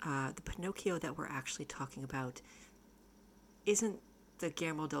 and the Pinocchio that we're actually talking about isn't the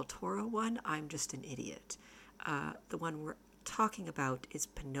Guillermo del Toro one. I'm just an idiot. The one we're talking about is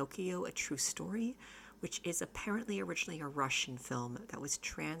Pinocchio, A True Story, which is apparently originally a Russian film that was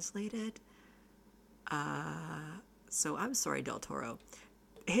translated. So I'm sorry, Del Toro.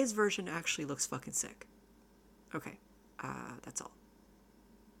 His version actually looks fucking sick. Okay, that's all.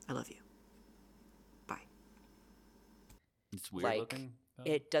 I love you. Bye. It's weird Like, looking. though.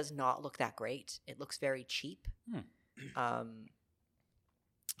 It does not look that great. It looks very cheap.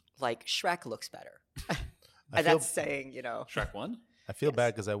 Like Shrek looks better. And that's saying, you know. Shrek 1? I feel Yes.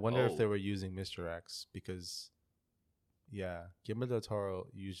 bad because I wonder if they Oh. were using Mr. X because, yeah, Guillermo del Toro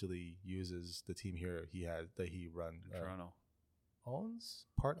usually uses the team here he Toronto. owns.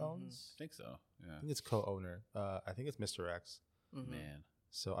 I think so. Yeah. I think it's co-owner. I think it's Mr. X. Mhm. Man.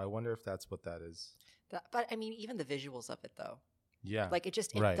 So I wonder if that's what that is. But I mean, even the visuals of it, though. Yeah, Like, it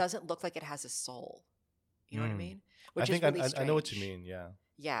Right. doesn't look like it has a soul. You know what I Mm. mean? I Which think is really I know what you strange. mean. Yeah,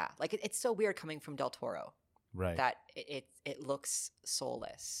 Yeah, like it's so weird coming from Del Toro right. that it looks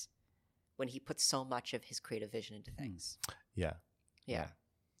soulless when he puts so much of his creative vision into things. yeah, Yeah, it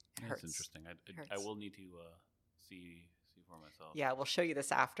That's hurts. interesting. I Hurts. will need to see for myself. Yeah, we'll show you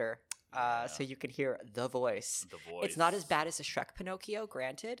this after, so you can hear the voice. The voice. It's not as bad as a Shrek Pinocchio,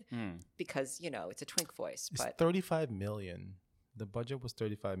 granted, Hmm. because you know it's a twink voice. It's But 35 million. The budget was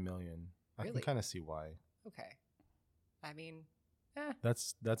 35 million. I can Really? kind of see why. okay, I mean,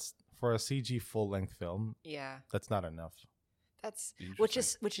 That's for a CG full length film. yeah, That's not enough. that's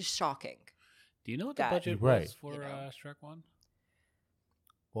Interesting. which is shocking. Do you know what the that- budget Right. was for You know. Shrek 1?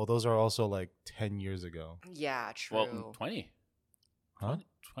 Well, those are also like 10 years ago. Yeah, true. Well, 20. Huh?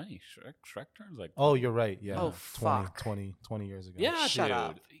 20. Shrek turns like. Oh, you're right. Yeah. Oh, 20, fuck. 20 years ago. Yeah, Shut dude.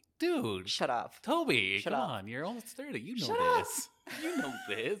 up. Dude. Shut up. Toby, Shut come up. on. You're almost 30. You know Shut up. this. You know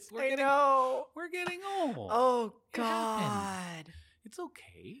this. I know. We're getting old. Oh It happens. God, It's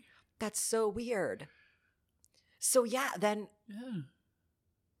okay. that's so weird. So yeah, then Yeah.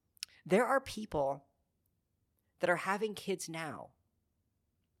 there are people that are having kids now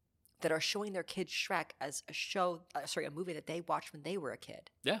that are showing their kids Shrek as a movie that they watched when they were a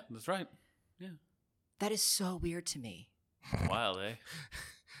kid. Yeah, that's right. Yeah. That is so weird to me. Wild, eh?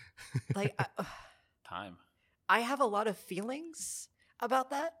 Like, Time. I have a lot of feelings about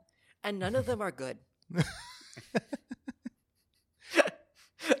that, and none of them are good.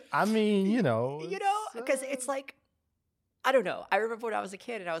 I mean, you know. Because it's like, I don't know. I remember when I was a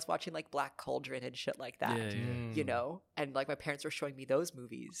kid and I was watching like Black Cauldron and shit like that. Yeah, yeah. You know, and like my parents were showing me those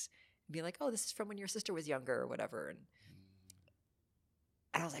movies and being like, "Oh, this is from when your sister was younger or whatever," and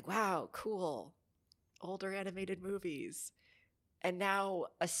I was like, "Wow, cool, older animated movies." And now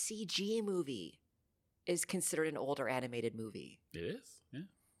a CG movie is considered an older animated movie, It is. Yeah.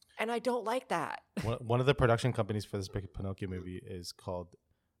 and I don't like that. One of the production companies for this big Pinocchio movie is called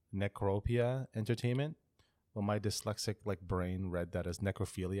Necropia Entertainment. Well, my dyslexic brain read that as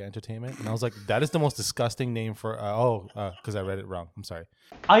Necrophilia Entertainment, and I was like, "That is the most disgusting name for." Because I read it wrong. I'm sorry.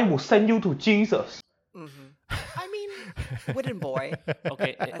 I will send you to Jesus. I mean, Wooden Boy.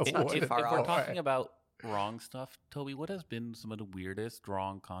 Okay. That's not too if far we're off. talking about wrong stuff, Toby, what has been some of the weirdest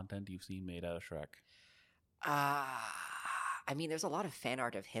wrong content you've seen made out of Shrek? I mean, there's a lot of fan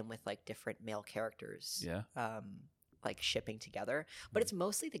art of him with like different male characters. Yeah. Like shipping together, but it's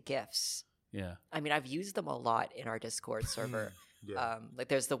mostly the GIFs. Yeah. I mean, I've used them a lot in our Discord server. Yeah. Like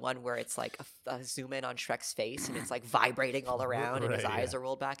there's the one where it's like a zoom in on Shrek's face and it's like vibrating all around and his Right, eyes yeah. are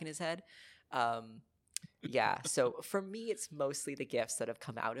rolled back in his head. Yeah. So for me, it's mostly the GIFs that have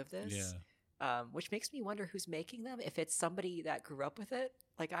come out of this. Which makes me wonder who's making them. If it's somebody that grew up with it,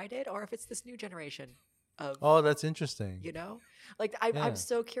 like I did, or if it's this new generation of, Oh, that's interesting. you know, like Yeah. I'm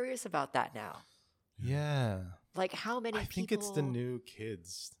so curious about that now. Yeah. Like how many I people? think it's the new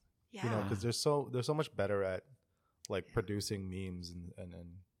kids. Yeah. You know, because they're so much better at like producing memes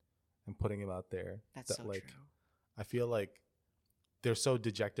and putting them out there. That's that, so like, true. I feel like they're so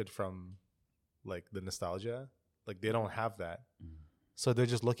dejected from like the nostalgia. Like they don't have that. So they're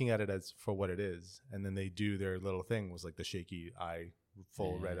just looking at it as for what it is. And then they do their little thing was like the shaky eye,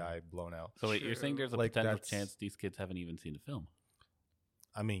 full red Yeah. eye blown out. So wait, you're saying True. there's a Like, potential that's- chance these kids haven't even seen the film?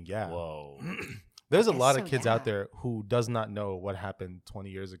 I mean, yeah. Whoa. There's a guess lot so, of kids yeah. out there who does not know what happened 20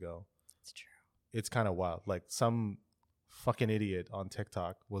 years ago. It's it's kind of wild. Like some fucking idiot on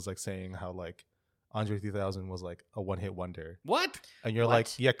TikTok was like saying how like Andre 3000 was like a one-hit wonder. What? And you're What?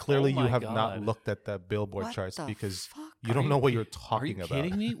 like, yeah, clearly Oh you my have not God. looked at the Billboard What charts the because fuck? you don't know what you're Are talking you about.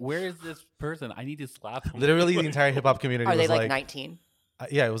 kidding me? Where is this person? I need to slap him. Literally, the entire hip hop community Are was they like like, 19?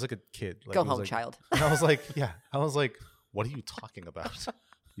 yeah, it was like a kid. Like, Go it was home, like- child. And I was like, yeah, I was like, what are you talking about?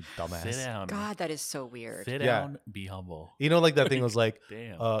 You dumbass. Sit down. God, that is so weird. Sit Yeah. down. Be humble. You know, like that thing was like,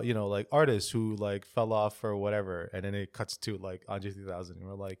 Damn. you know, like artists who like fell off or whatever, and then it cuts to like Andre 3000, and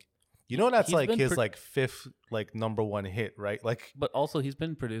we're like, you know, that's He's like been his pro- like fifth like number one hit, right? Like, But also, he's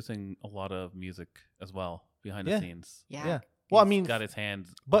been producing a lot of music as well behind Yeah. the scenes. Yeah. yeah. Well, I He's mean, got his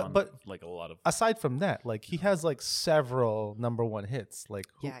hands. but- on, but- like a lot of. aside from that, like he has like several number one hits. Like,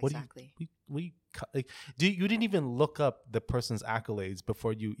 Yeah, what exactly. like, you didn't even look up the person's accolades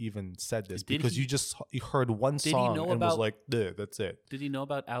before you even said this Did because he- you heard one Did he song know and was about- like, "Duh, that's it." Did you know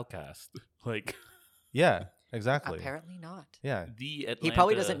about Outkast? Like Yeah, exactly. Apparently not. Yeah, the Atlanta. He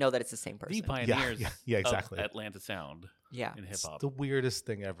probably doesn't know that it's the same person. the pioneers. yeah, exactly. Of Atlanta sound Yeah. in hip It's hop. the weirdest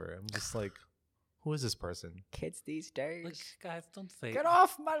thing ever. I'm just like, who is this person? Kids these days. Like, guys, don't say. Get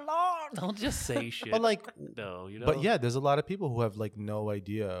off my lawn. Don't just say shit. But like, no, you know. but yeah, there's a lot of people who have like no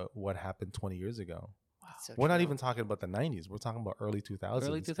idea what happened 20 years ago. That's so We're not true. even talking about the 90s. We're talking about early 2000s.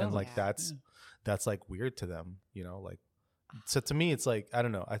 Early And 2000s, like yeah. that's like weird to them, you know, like so to me it's like I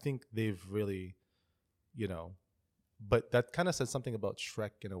don't know. I think they've really, you know, but that kind of says something about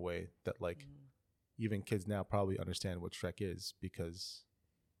Shrek in a way that like Mm. even kids now probably understand what Shrek is because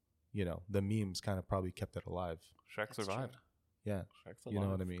you know, the memes kind of probably kept it alive. Shrek That's true. survived. Yeah. Shrek's You know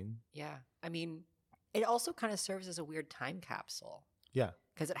alive. what I mean? Yeah. I mean, it also kind of serves as a weird time capsule Yeah.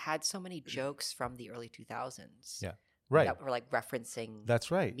 because it had so many jokes from the early 2000s. Yeah. Right. That were like referencing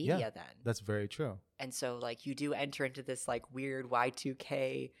That's right. media Yeah. then. That's very true. And so like you do enter into this like weird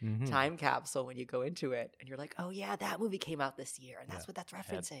Y2K Mhm. time capsule when you go into it and you're like, "Oh yeah, that movie came out this year and that's Yeah. what that's Had-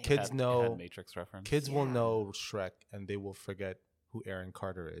 referencing." Kids had know- Matrix reference. Kids will Yeah. know Shrek and they will forget who Aaron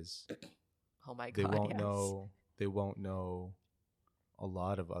Carter is. Oh my They god. won't yes. know. They won't know a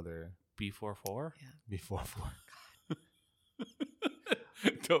lot of other B44. before.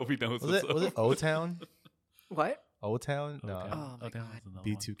 Toby knows. Was it O Town? What? O Town? No. Oh my God.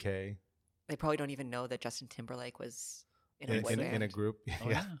 B2K They probably don't even know that Justin Timberlake was in a boy in band. a group. Oh,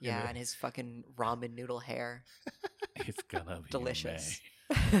 yeah. Yeah, and his fucking ramen noodle hair. It's gonna be Delicious.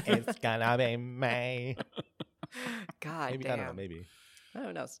 May. It's gonna be May. God Maybe damn. I don't know. Maybe.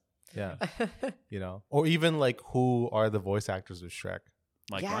 Who knows? Yeah. You know, or even like who are the voice actors of Shrek?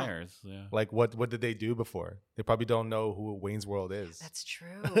 Mike Yeah. Myers. Yeah. Like what did they do before? They probably don't know who Wayne's World is. That's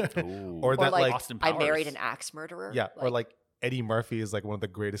true. Ooh. Or or that like, like Austin I married Powers. an axe murderer. yeah, or like Eddie Murphy is like one of the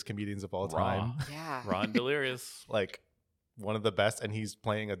greatest comedians of all time. yeah. Ron Delirious. Like one of the best, and he's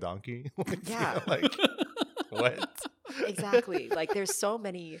playing a donkey. Like, Yeah. like what? Exactly. Like there's so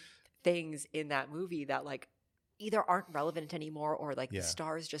many things in that movie that like either aren't relevant anymore or like Yeah. the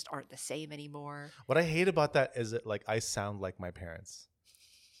stars just aren't the same anymore. What I hate about that is that like I sound like my parents.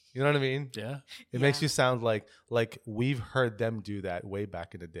 You know what I mean? Yeah. It makes Yeah. you sound like we've heard them do that way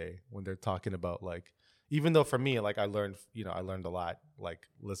back in the day when they're talking about like, even though for me, like I learned a lot, like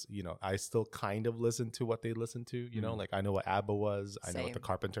listen, I still kind of listen to what they listen to, like I know what ABBA was, I know what the Same.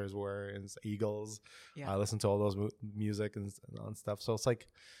 Carpenters were and Eagles. Yeah. I listen to all those music and stuff. So it's like,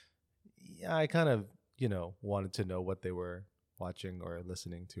 yeah, I kind of, wanted to know what they were watching or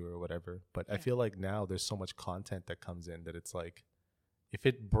listening to or whatever. But I Yeah. feel like now there's so much content that comes in that it's like, if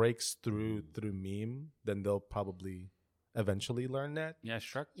it breaks through meme, then they'll probably eventually learn that. Yeah.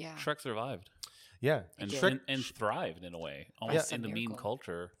 Shrek. Yeah. Shrek survived Yeah, and, did. and thrived in a way, almost Yeah. in the Miracle. meme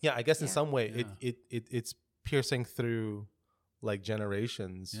culture. yeah. I guess in Yeah. some way, Yeah. it's piercing through like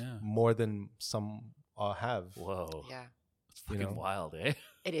generations Yeah. more than some have. Whoa. Yeah. It's fucking know? wild, eh?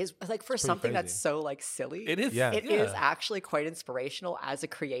 It is like for It's pretty something that's crazy. so like silly. It is. Yeah. It is actually quite inspirational as a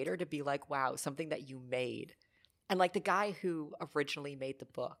creator to be like, wow, something that you made. And like the guy who originally made the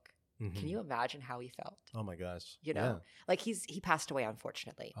book, Mhm. can you imagine how he felt? Oh my gosh. You know, like he passed away,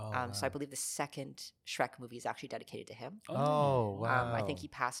 unfortunately. Oh, So I wow. believe the second Shrek movie is actually dedicated to him. Yeah. Oh wow. I think he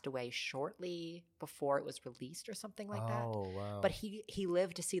passed away shortly before it was released or something like that. Oh wow. But he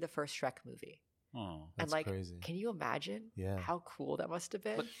lived to see the first Shrek movie. Oh. And That's like, crazy. can you imagine Yeah. how cool that must have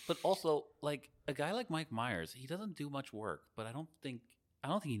been? But also, like a guy like Mike Myers, he doesn't do much work, but I don't think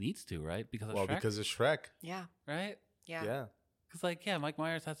he needs to, right? Because of Well, Shrek, because of Shrek. yeah, right? yeah, Yeah. Because like, yeah, Mike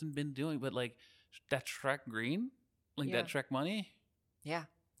Myers hasn't been doing, but like that Shrek green, like Yeah. that Shrek money, yeah.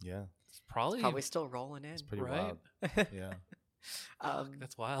 Yeah. it's probably Probably still rolling in. It's pretty right. wild. Yeah. Um,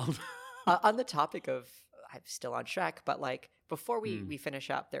 That's wild. on the topic of I'm still on Shrek, but like before we finish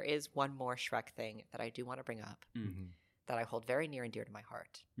up, there is one more Shrek thing that I do want to bring up that I hold very near and dear to my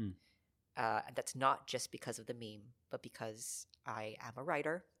heart. And that's not just because of the meme, but because I am a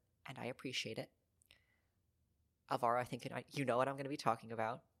writer and I appreciate it. Alvaro, I think you know what I'm going to be talking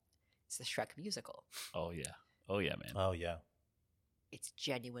about. It's the Shrek musical. Oh yeah, man. Oh yeah. It's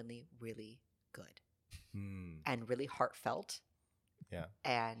genuinely really good and really heartfelt. Yeah.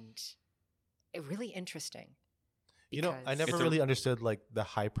 And really interesting. You know, I never really understood like the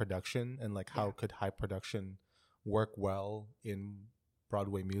high production and like how could high production work well in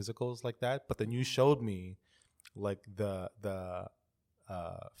Broadway musicals like that. But then you showed me like the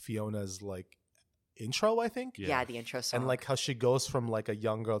Fiona's like intro, I think. Yeah, the intro song. And like how she goes from like a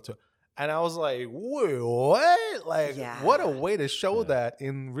young girl to, and I was like, wait, what? Like, what a way to show that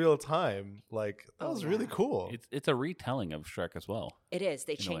in real time. Like, that was really cool. It's a retelling of Shrek as well. It is.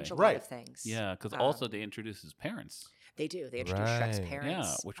 They change a lot of things. Yeah, because also they introduce his parents. They do. They introduce Shrek's parents.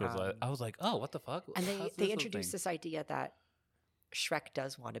 Yeah, which was I was like, oh, what the fuck? And they introduce this idea that Shrek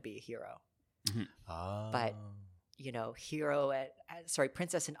does want to be a hero. But, you know,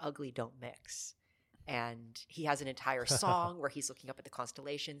 Princess and Ugly don't mix. And he has an entire song where he's looking up at the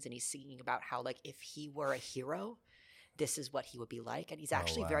constellations and he's singing about how, like, if he were a hero, this is what he would be like. And he's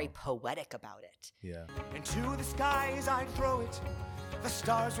actually very poetic about it. Yeah. Into the skies I'd throw it. The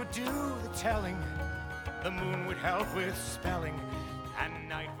stars would do the telling. The moon would help with spelling. And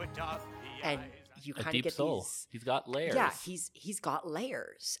night would dark the eyes. You kind of get soul. He's got layers. Yeah, he's got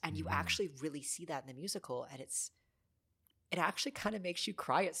layers. And you actually really see that in the musical. And it actually kind of makes you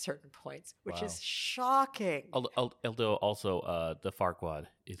cry at certain points, which is shocking. Although also the Farquaad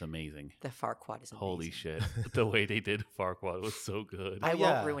is amazing. The Farquaad is amazing. Holy shit. The way they did Farquaad was so good. I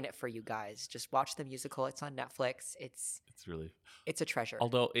won't ruin it for you guys. Just watch the musical. It's on Netflix. It's a treasure.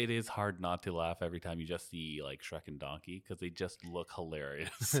 Although it is hard not to laugh every time you just see like Shrek and Donkey because they just look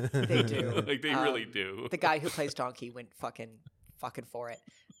hilarious. They do. Like they really do. The guy who plays Donkey went fucking for it.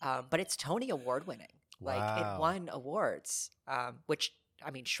 But it's Tony Award winning. Like it won awards, which I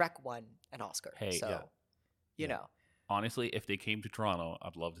mean, Shrek won an Oscar. Hey, so you know, honestly, if they came to Toronto,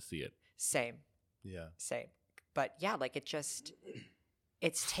 I'd love to see it. Same. But yeah, like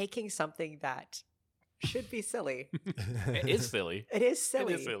it's taking something that should be silly. It is silly. It is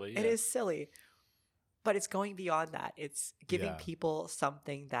silly. It is silly. It is silly. But it's going beyond that. It's giving people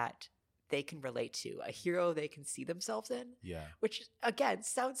something that they can relate to, a hero they can see themselves in. Yeah. Which again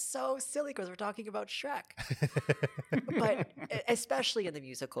sounds so silly because we're talking about Shrek. But especially in the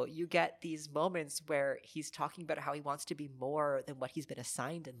musical, you get these moments where he's talking about how he wants to be more than what he's been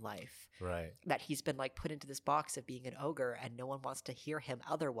assigned in life. Right. That he's been like put into this box of being an ogre and no one wants to hear him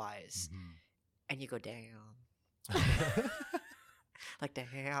otherwise. And you go, damn. Like,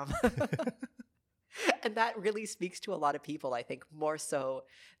 damn. And that really speaks to a lot of people, I think, more so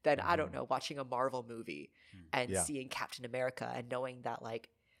than, I don't know, watching a Marvel movie and seeing Captain America and knowing that, like,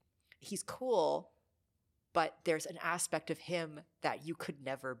 he's cool, but there's an aspect of him that you could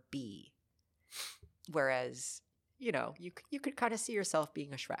never be. Whereas, you know, you could kind of see yourself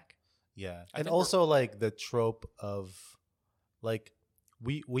being a Shrek. Yeah. And also, like, the trope of, like,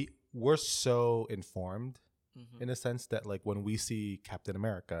 we're so informed in a sense that, like, when we see Captain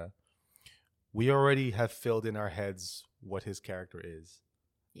America, we already have filled in our heads what his character is.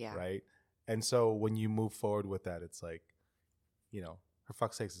 Yeah. Right? And so when you move forward with that, it's like, you know, for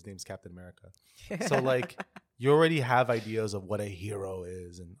fuck's sakes, his name's Captain America. So, like, you already have ideas of what a hero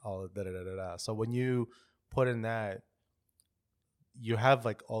is and all of da-da-da-da-da. So when you put in that, you have,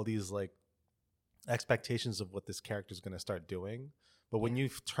 like, all these, like, expectations of what this character is going to start doing. But when you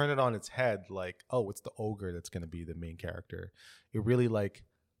turn it on its head, like, oh, it's the ogre that's going to be the main character, it really, like,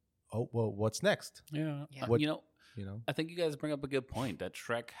 oh, well, what's next? Yeah. What, you know, I think you guys bring up a good point that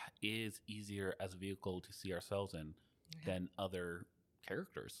Shrek is easier as a vehicle to see ourselves in than other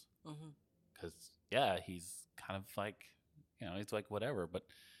characters. Because, he's kind of like, you know, he's like whatever, but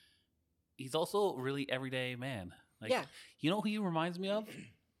he's also really everyday man. Like, you know who he reminds me of?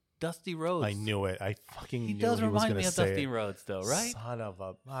 Dusty Rhodes. I knew it. I fucking he knew does he was remind going me to of say Dusty it. Rhodes, though, right? Son of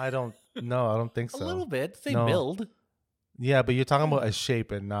a... I don't think so. A little bit. Same build. Yeah, but you're talking about a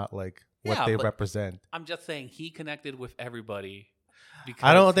shape and not like what they represent. I'm just saying he connected with everybody.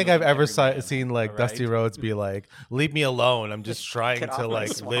 I don't think I've ever seen like Dusty Rhodes be like, "Leave me alone. I'm just trying to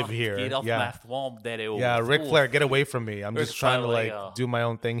like live here." Get off my swamp, daddy. Yeah, Ric Flair, get away from me. I'm just trying to like do my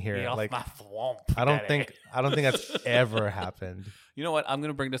own thing here. Get like off my swamp, I don't think that's ever happened. You know what? I'm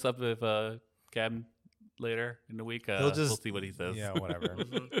gonna bring this up with Gavin later in the week. We'll see what he says. Yeah, whatever.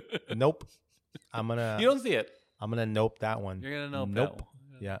 Nope. I'm gonna. You don't see it. I'm gonna nope that one. You're gonna nope. Nope.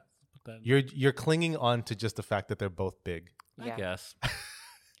 Yeah. Then You're clinging on to just the fact that they're both big. I guess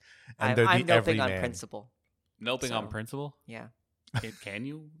And they're I'm the noping on everyman. principle. noping on So- principle. Yeah. Can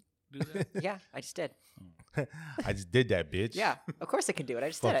you do that? Yeah, I just did. I just did that, bitch. Yeah, of course I can do it. I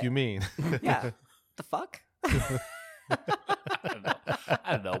just did Fuck it. you mean? Yeah. The fuck?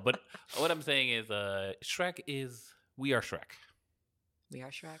 I don't know. But what I'm saying is, Shrek is. We are Shrek. We are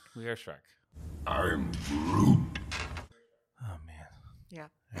Shrek. We are Shrek. I'm Groot. Oh man. Yeah.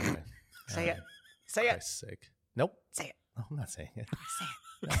 Anyway. Say it. Say it. Christ's sake. Nope. Say it. No, I'm not saying it. Say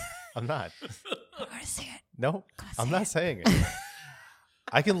it. No, I'm not. I'm gonna say it. No, Gotta I'm say not it. saying it.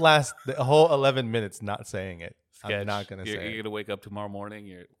 I can last the whole 11 minutes not saying it. I'm Sketch. not gonna You're say it. gonna wake up tomorrow morning.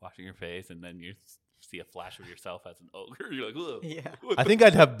 You're washing your face, and then you see a flash of yourself as an ogre. You're like, whoa. Yeah. I think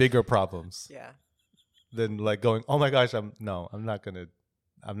I'd have bigger problems Yeah. than like going, oh my gosh, I'm not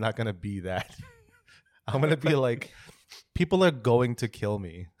gonna be that. I'm gonna be like, people are going to kill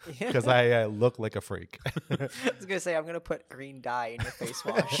me because I look like a freak. I was gonna say I'm gonna put green dye in your face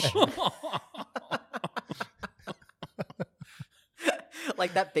wash.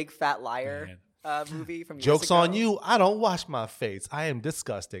 Like that Big Fat Liar movie from years Joke's ago. on you. I don't wash my face. I am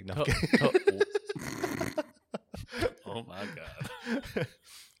disgusting. No, I'm kidding. Oh my god.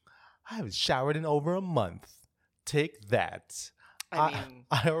 I haven't showered in over a month. Take that. I mean,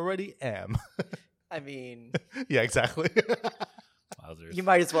 I already am. I mean, Yeah, exactly. Wowzers. you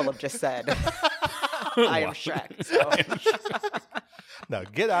might as well have just said, "I am Shrek." So. Now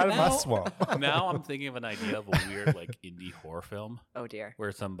get out of my swamp. Now I'm thinking of an idea of a weird like indie horror film Oh dear.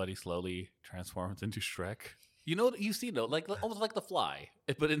 where somebody slowly transforms into Shrek. You know, you see though, like almost like The Fly,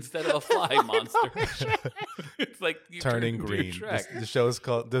 but instead of a fly monster, it's like you Turning turn into green. Shrek. The show is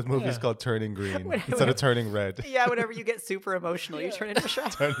called. The movie's called Turning Green Wait, instead of Turning Red. Yeah, whenever you get super emotional, you turn into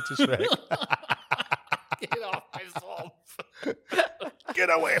Shrek. Turn into Shrek. Get off my swamp. Get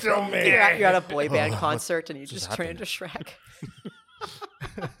away from me. You're at a boy band Oh, concert and you just just turn happened? into Shrek.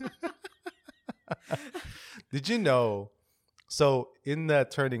 Did you know? So in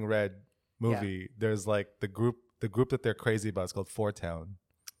that Turning Red movie, there's like the group that they're crazy about is called Four Town.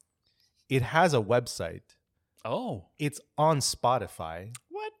 It has a website. Oh, It's on Spotify.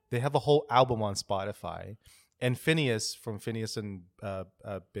 what? They have a whole album on Spotify. And Phineas from Phineas and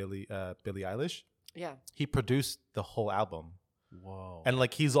Billie Eilish, Yeah. he produced the whole album. Whoa. And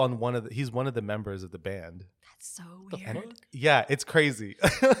like he's one of the members of the band. That's so And weird. yeah, it's crazy.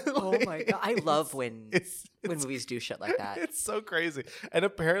 Oh my god. I love when it's movies do shit like that. It's so crazy. And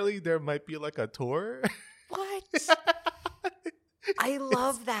apparently there might be like a tour. What? I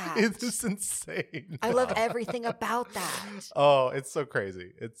love that. It's just insane. I love everything about that. Oh, it's so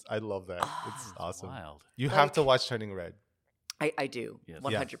crazy. I love that. Ah, It's awesome. Wild. You Like- have to watch Turning Red. I do. Yes.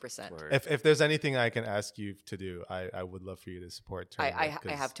 100%. Word. If there's anything I can ask you to do, I would love for you to support Turning Red. I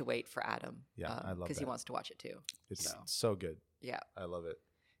 'cause have to wait for Adam. Yeah, I love because he that. wants to watch it too. It's so. so good. Yeah. I love it.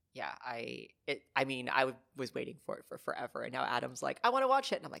 Yeah, I was waiting for it for forever, and now Adam's like, I want to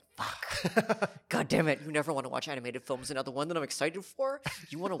watch it, and I'm like, fuck, god damn it, you never want to watch animated films. Another one that I'm excited for.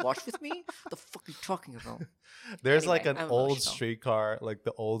 You want to watch with me? The fuck are you talking about? There's Anyway, like an I'm old emotional. streetcar, like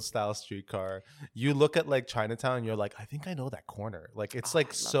the old style streetcar. You look at like Chinatown, and you're like, I think I know that corner. Like it's Oh, like I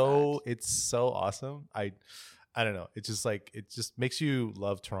love so, it's so awesome. I don't know. It just makes you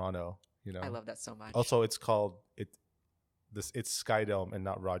love Toronto. You know. I love that so much. Also, it's called it's Skydome and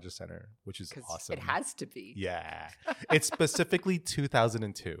not Rogers Center, which is because awesome. it has to be. Yeah, it's specifically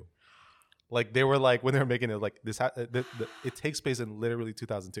 2002. Like they were like when they were making it, like this. It takes place in literally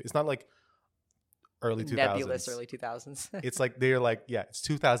 2002. It's not like early 2000s. Nebulous early 2000s. It's like they're like, yeah, it's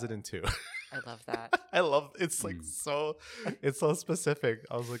 2002. I love that. I love it's like so it's so specific.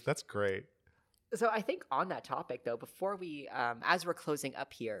 I was like, that's great. So I think on that topic though, before we as we're closing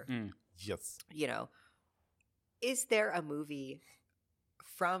up here, Yes. you know, is there a movie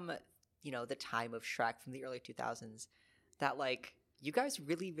from, you know, the time of Shrek from the early 2000s that like you guys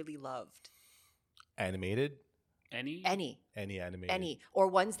really, really loved? Animated? Any? Any, Animated. or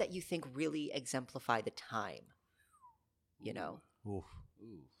ones that you think really exemplify the time, you know? Oof.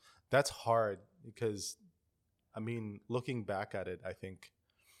 That's hard because I mean, looking back at it, I think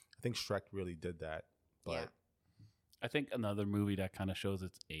Shrek really did that. But Yeah. I think another movie that kind of shows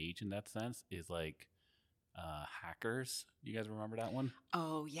its age in that sense is like Hackers. You guys remember that one?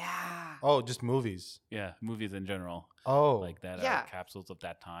 Oh yeah. oh, just movies. Yeah, movies in general. Oh. Like that Yeah. capsules of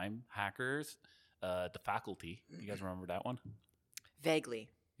that time. Hackers. The Faculty. You guys remember that one? Vaguely.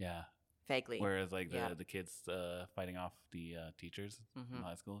 Yeah. Whereas like Yeah. the kids fighting off the teachers in Mhm.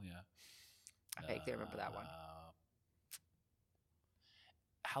 high school. Yeah. I vaguely remember that one.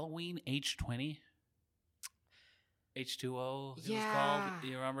 Halloween H20. H2O. It was Yeah. called.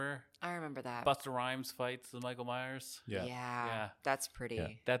 You remember? I remember that. Busta Rhymes fights the Michael Myers. Yeah. Yeah. That's pretty. Yeah.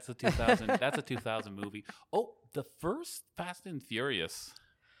 That's a 2000. That's a 2000 movie. Oh, the first Fast and Furious.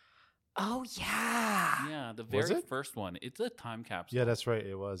 Oh yeah. Yeah, the Was very it? first one. It's a time capsule. Yeah, that's right.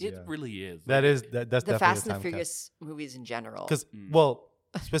 It was. It yeah. really is. That's The definitely Fast a and time the Furious movies in general. Because Mm. well,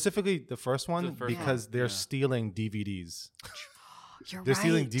 specifically the first one The first because one, they're yeah. stealing DVDs. You're They're right.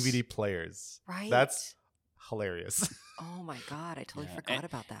 stealing DVD players. Right. That's hilarious. Oh my god, I totally Yeah, forgot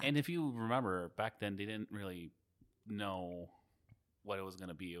about that. And if you remember, back then they didn't really know what it was going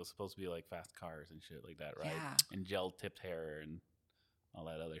to be. It was supposed to be like fast cars and shit like that, right? Yeah. And gel tipped hair and all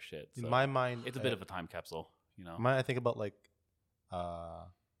that other shit. In So my mind, it's a bit of a time capsule, you know. I think about like How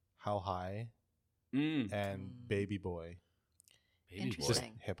High Mm. and Baby Boy. Baby Just boy.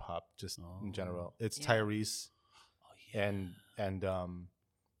 Interesting. hip hop, just Oh. in general. It's Yeah. Tyrese Oh, yeah.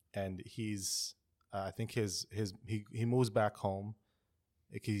 and he's I think he moves back home.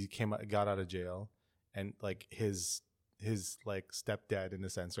 Like he got out of jail, and like his like stepdad in a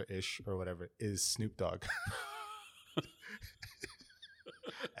sense or ish or whatever is Snoop Dogg.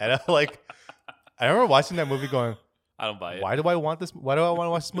 And I remember watching that movie going, I don't buy it. why do I want this? Why do I want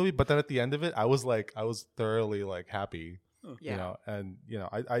to watch this movie? But then at the end of it, I was thoroughly like happy, Yeah. you know. And you know,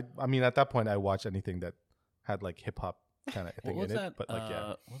 I mean, at that point, I watched anything that had like hip hop kind of What thing was in that? it. But like, yeah,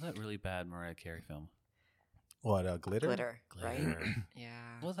 What was that really bad Mariah Carey film? what Glitter? Glitter, right? Glitter. Yeah.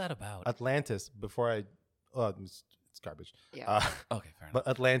 What was that about? Atlantis. Before it's garbage. Yeah. Okay, fair enough. But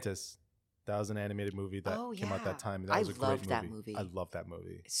Atlantis, that was an animated movie that Oh, came out yeah. that time. That I was a great loved that movie. movie. I love that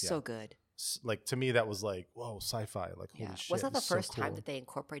movie. It's Yeah. so good. Like to me, that was like whoa, sci-fi. Like holy Yeah. shit. Wasn't that the it's so first time cool. that they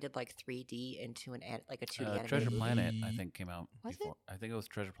incorporated like 3D into like a 2D animated Treasure movie? Planet, I think, came out Was it? before. I think it was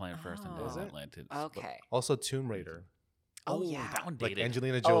Treasure Planet first, and Oh. then it? Atlantis. Okay. Also Tomb Raider, Oh, yeah. that one like dated.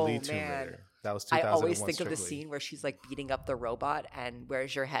 Angelina Oh, Jolie Tomb man. Raider. That was I 2001. always think of the strictly. scene where she's like beating up the robot and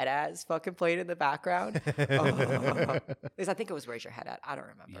 "Where's Your Head At" is fucking playing in the background. Oh. Because I think it was "Where's Your Head At." I don't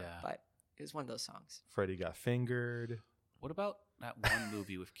remember, Yeah. but it was one of those songs. Freddie Got Fingered. What about that one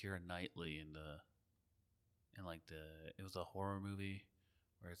movie with Keira Knightley it was a horror movie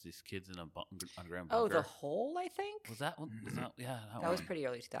where it's these kids in a underground bunker. Oh, The Hole, I think. Was that one? Was that, yeah, That was one. pretty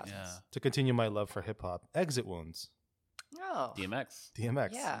early 2000s. Yeah. To continue my love for hip hop, Exit Wounds, Oh. DMX.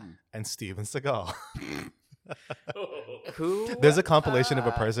 DMX, Yeah. and Steven Seagal. Who? There's a compilation of a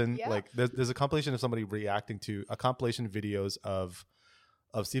uh, person yeah. like there's a compilation of somebody reacting to a compilation videos of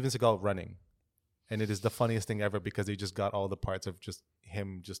Steven Seagal running, and it is the funniest thing ever because they just got all the parts of just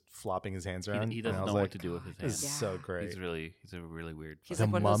him just flopping his hands around. He and I doesn't was know like, what to do with his This is hands. so Yeah. great. He's a really weird. He's The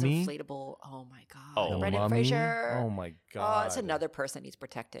like one of those Mummy? inflatable. Oh my god. Oh, Brendan Mummy? Fraser. Oh my Oh, god. it's another person he's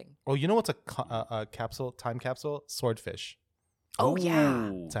protecting. Oh, you know what's a time capsule? Swordfish. Oh,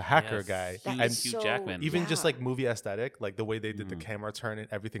 yeah. It's a hacker guy. That And is Hugh so- Jackman. Even Yeah. just like movie aesthetic, like the way they did the Mhm. camera turn and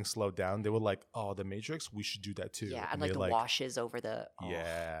everything slowed down, they were like, "Oh, The Matrix, we should do that too." Yeah, and like they, the washes over the. Oh.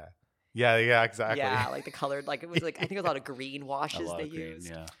 Yeah, exactly. Yeah, like the colored, like it was like I think it was a lot of green A washes lot they Mm. of green, used.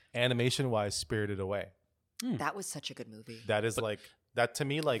 yeah. Animation wise, Spirited Away. That was such a good movie. That is like that to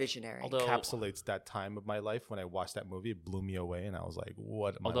me, like Visionary. although- encapsulates that time of my life when I watched that movie. It blew me away, and I was like,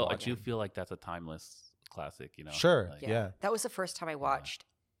 "What?" Am Although I watching? do feel like that's a timeless classic, you know. Sure. Like, Yeah. That was the first time I watched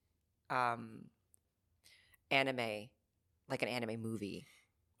anime, like an anime movie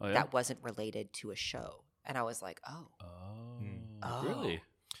Oh, yeah? that wasn't related to a show. And I was like, oh. Oh, really?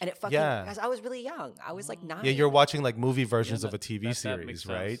 And it fucking, Yeah. because I was really young. I was like 9. Yeah, you're watching like movie versions of a that- TV that makes series,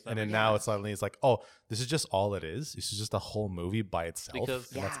 sense. right? That And then makes now sense. it's suddenly it's like, oh, this is just all it is. This is just a whole movie by itself.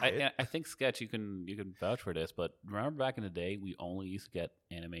 Because and that's Yeah. it. I think Sketch, you can vouch for this, but remember back in the day, we only used to get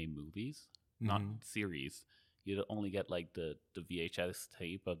anime movies, not Mhm. series. You'd only get like the VHS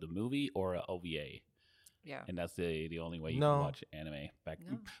tape of the movie or a OVA, Yeah. and that's the only way you No. can watch anime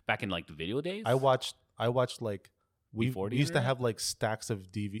No. back in like the video days. I watched like we Before the used to internet? have like stacks of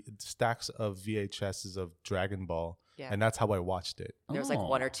VHSs of Dragon Ball, Yeah. and that's how I watched it. There was like Oh.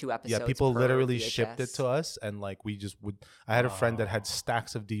 one or two episodes. Yeah, people per literally VHS. shipped it to us, and like we just would. I had a friend that had Oh.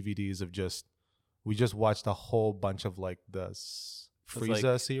 stacks of DVDs of just. We just watched a whole bunch of like the Frieza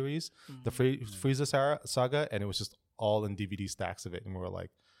like- series, the Mhm. Frieza saga, and it was just all in DVD stacks of it, and we were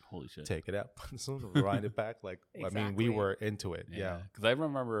like, Holy shit! take it out, rewind it back. Like, I mean, we Exactly. were into it. Yeah. because I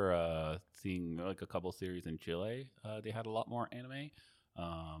remember seeing like a couple series in Chile. They had a lot more anime.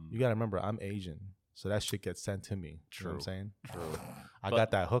 You gotta remember, I'm Asian, so that shit gets sent to me. You know what I'm True. saying? True. I But-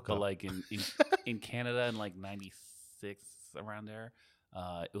 got that hookup. But like in Canada in like '96 around there,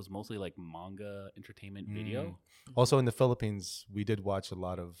 it was mostly like manga entertainment video. Also in the Philippines, we did watch a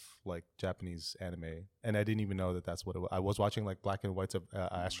lot of like Japanese anime, and I didn't even know that that's what it was. I was watching like black and whites of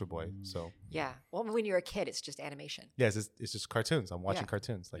Astro Boy. So Yeah. Well, when you're a kid, it's just animation. yes, it's just cartoons. I'm watching Yeah.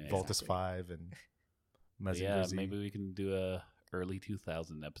 cartoons like Yeah, Voltus exactly. 5 and Mazinger Yeah, Z. maybe we can do a early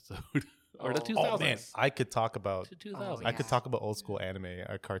 2000 episode or the Oh. 2000s. Oh man, I could talk about To 2000. I could yeah. talk about old school anime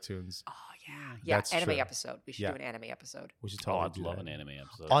cartoons. Oh yeah. Yeah. That's Anime true. episode. We should Yeah. do an anime episode. We should Oh, totally I'd do love that. an anime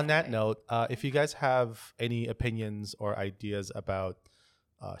episode. On that Okay. note, if you guys have any opinions or ideas about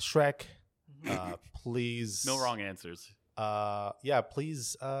Shrek, please No wrong answers. Yeah,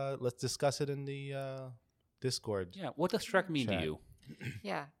 please let's discuss it in the Discord. Yeah, what does Shrek mean Chat. to you?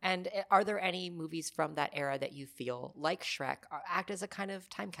 Yeah. And are there any movies from that era that you feel like Shrek act as a kind of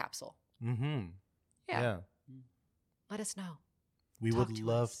time capsule? Mm-hmm. Yeah. Yeah. Let us know. We Talk would to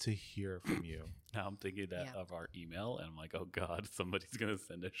love us. to hear from you. Now I'm thinking that Yeah. of our email, and I'm like, oh god, somebody's gonna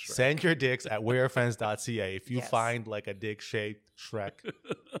send a Shrek. Send your dicks at wearefriends.ca if you Yes. find like a dick-shaped Shrek.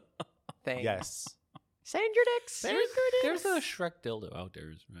 Thing. Yes. Send your dicks. There's a Shrek dildo out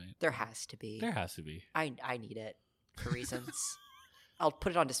there, right? There has to be. There has to be. I need it for reasons. I'll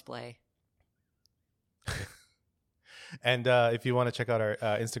put it on display. And if you want to check out our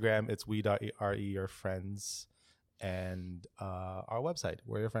Instagram, it's we.re your friends, and our website,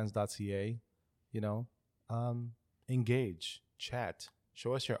 weareyourfriends.ca. You know, engage, chat,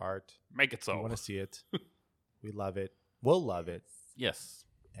 show us your art. Make it We so. want to see it. We love it. We'll love it. Yes.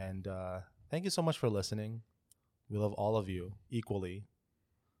 And thank you so much for listening. We love all of you equally.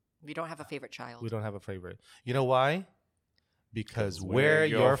 We don't have a favorite child. We don't have a favorite. You know why? Because we're we're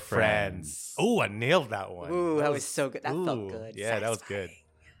your your friends. friends. Oh, I nailed that one. Ooh, that was so good. That felt ooh, good. Yeah, that was good.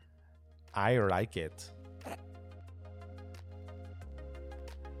 I like it.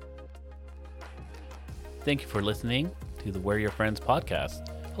 Thank you for listening to the We're Your Friends podcast,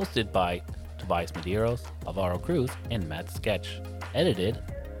 hosted by Tobias Medeiros, Alvaro Cruz, and Matt Sketch. Edited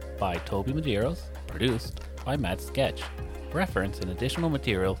by Toby Medeiros, produced by Matt Sketch. Reference and additional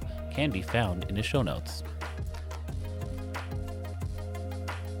material can be found in the show notes.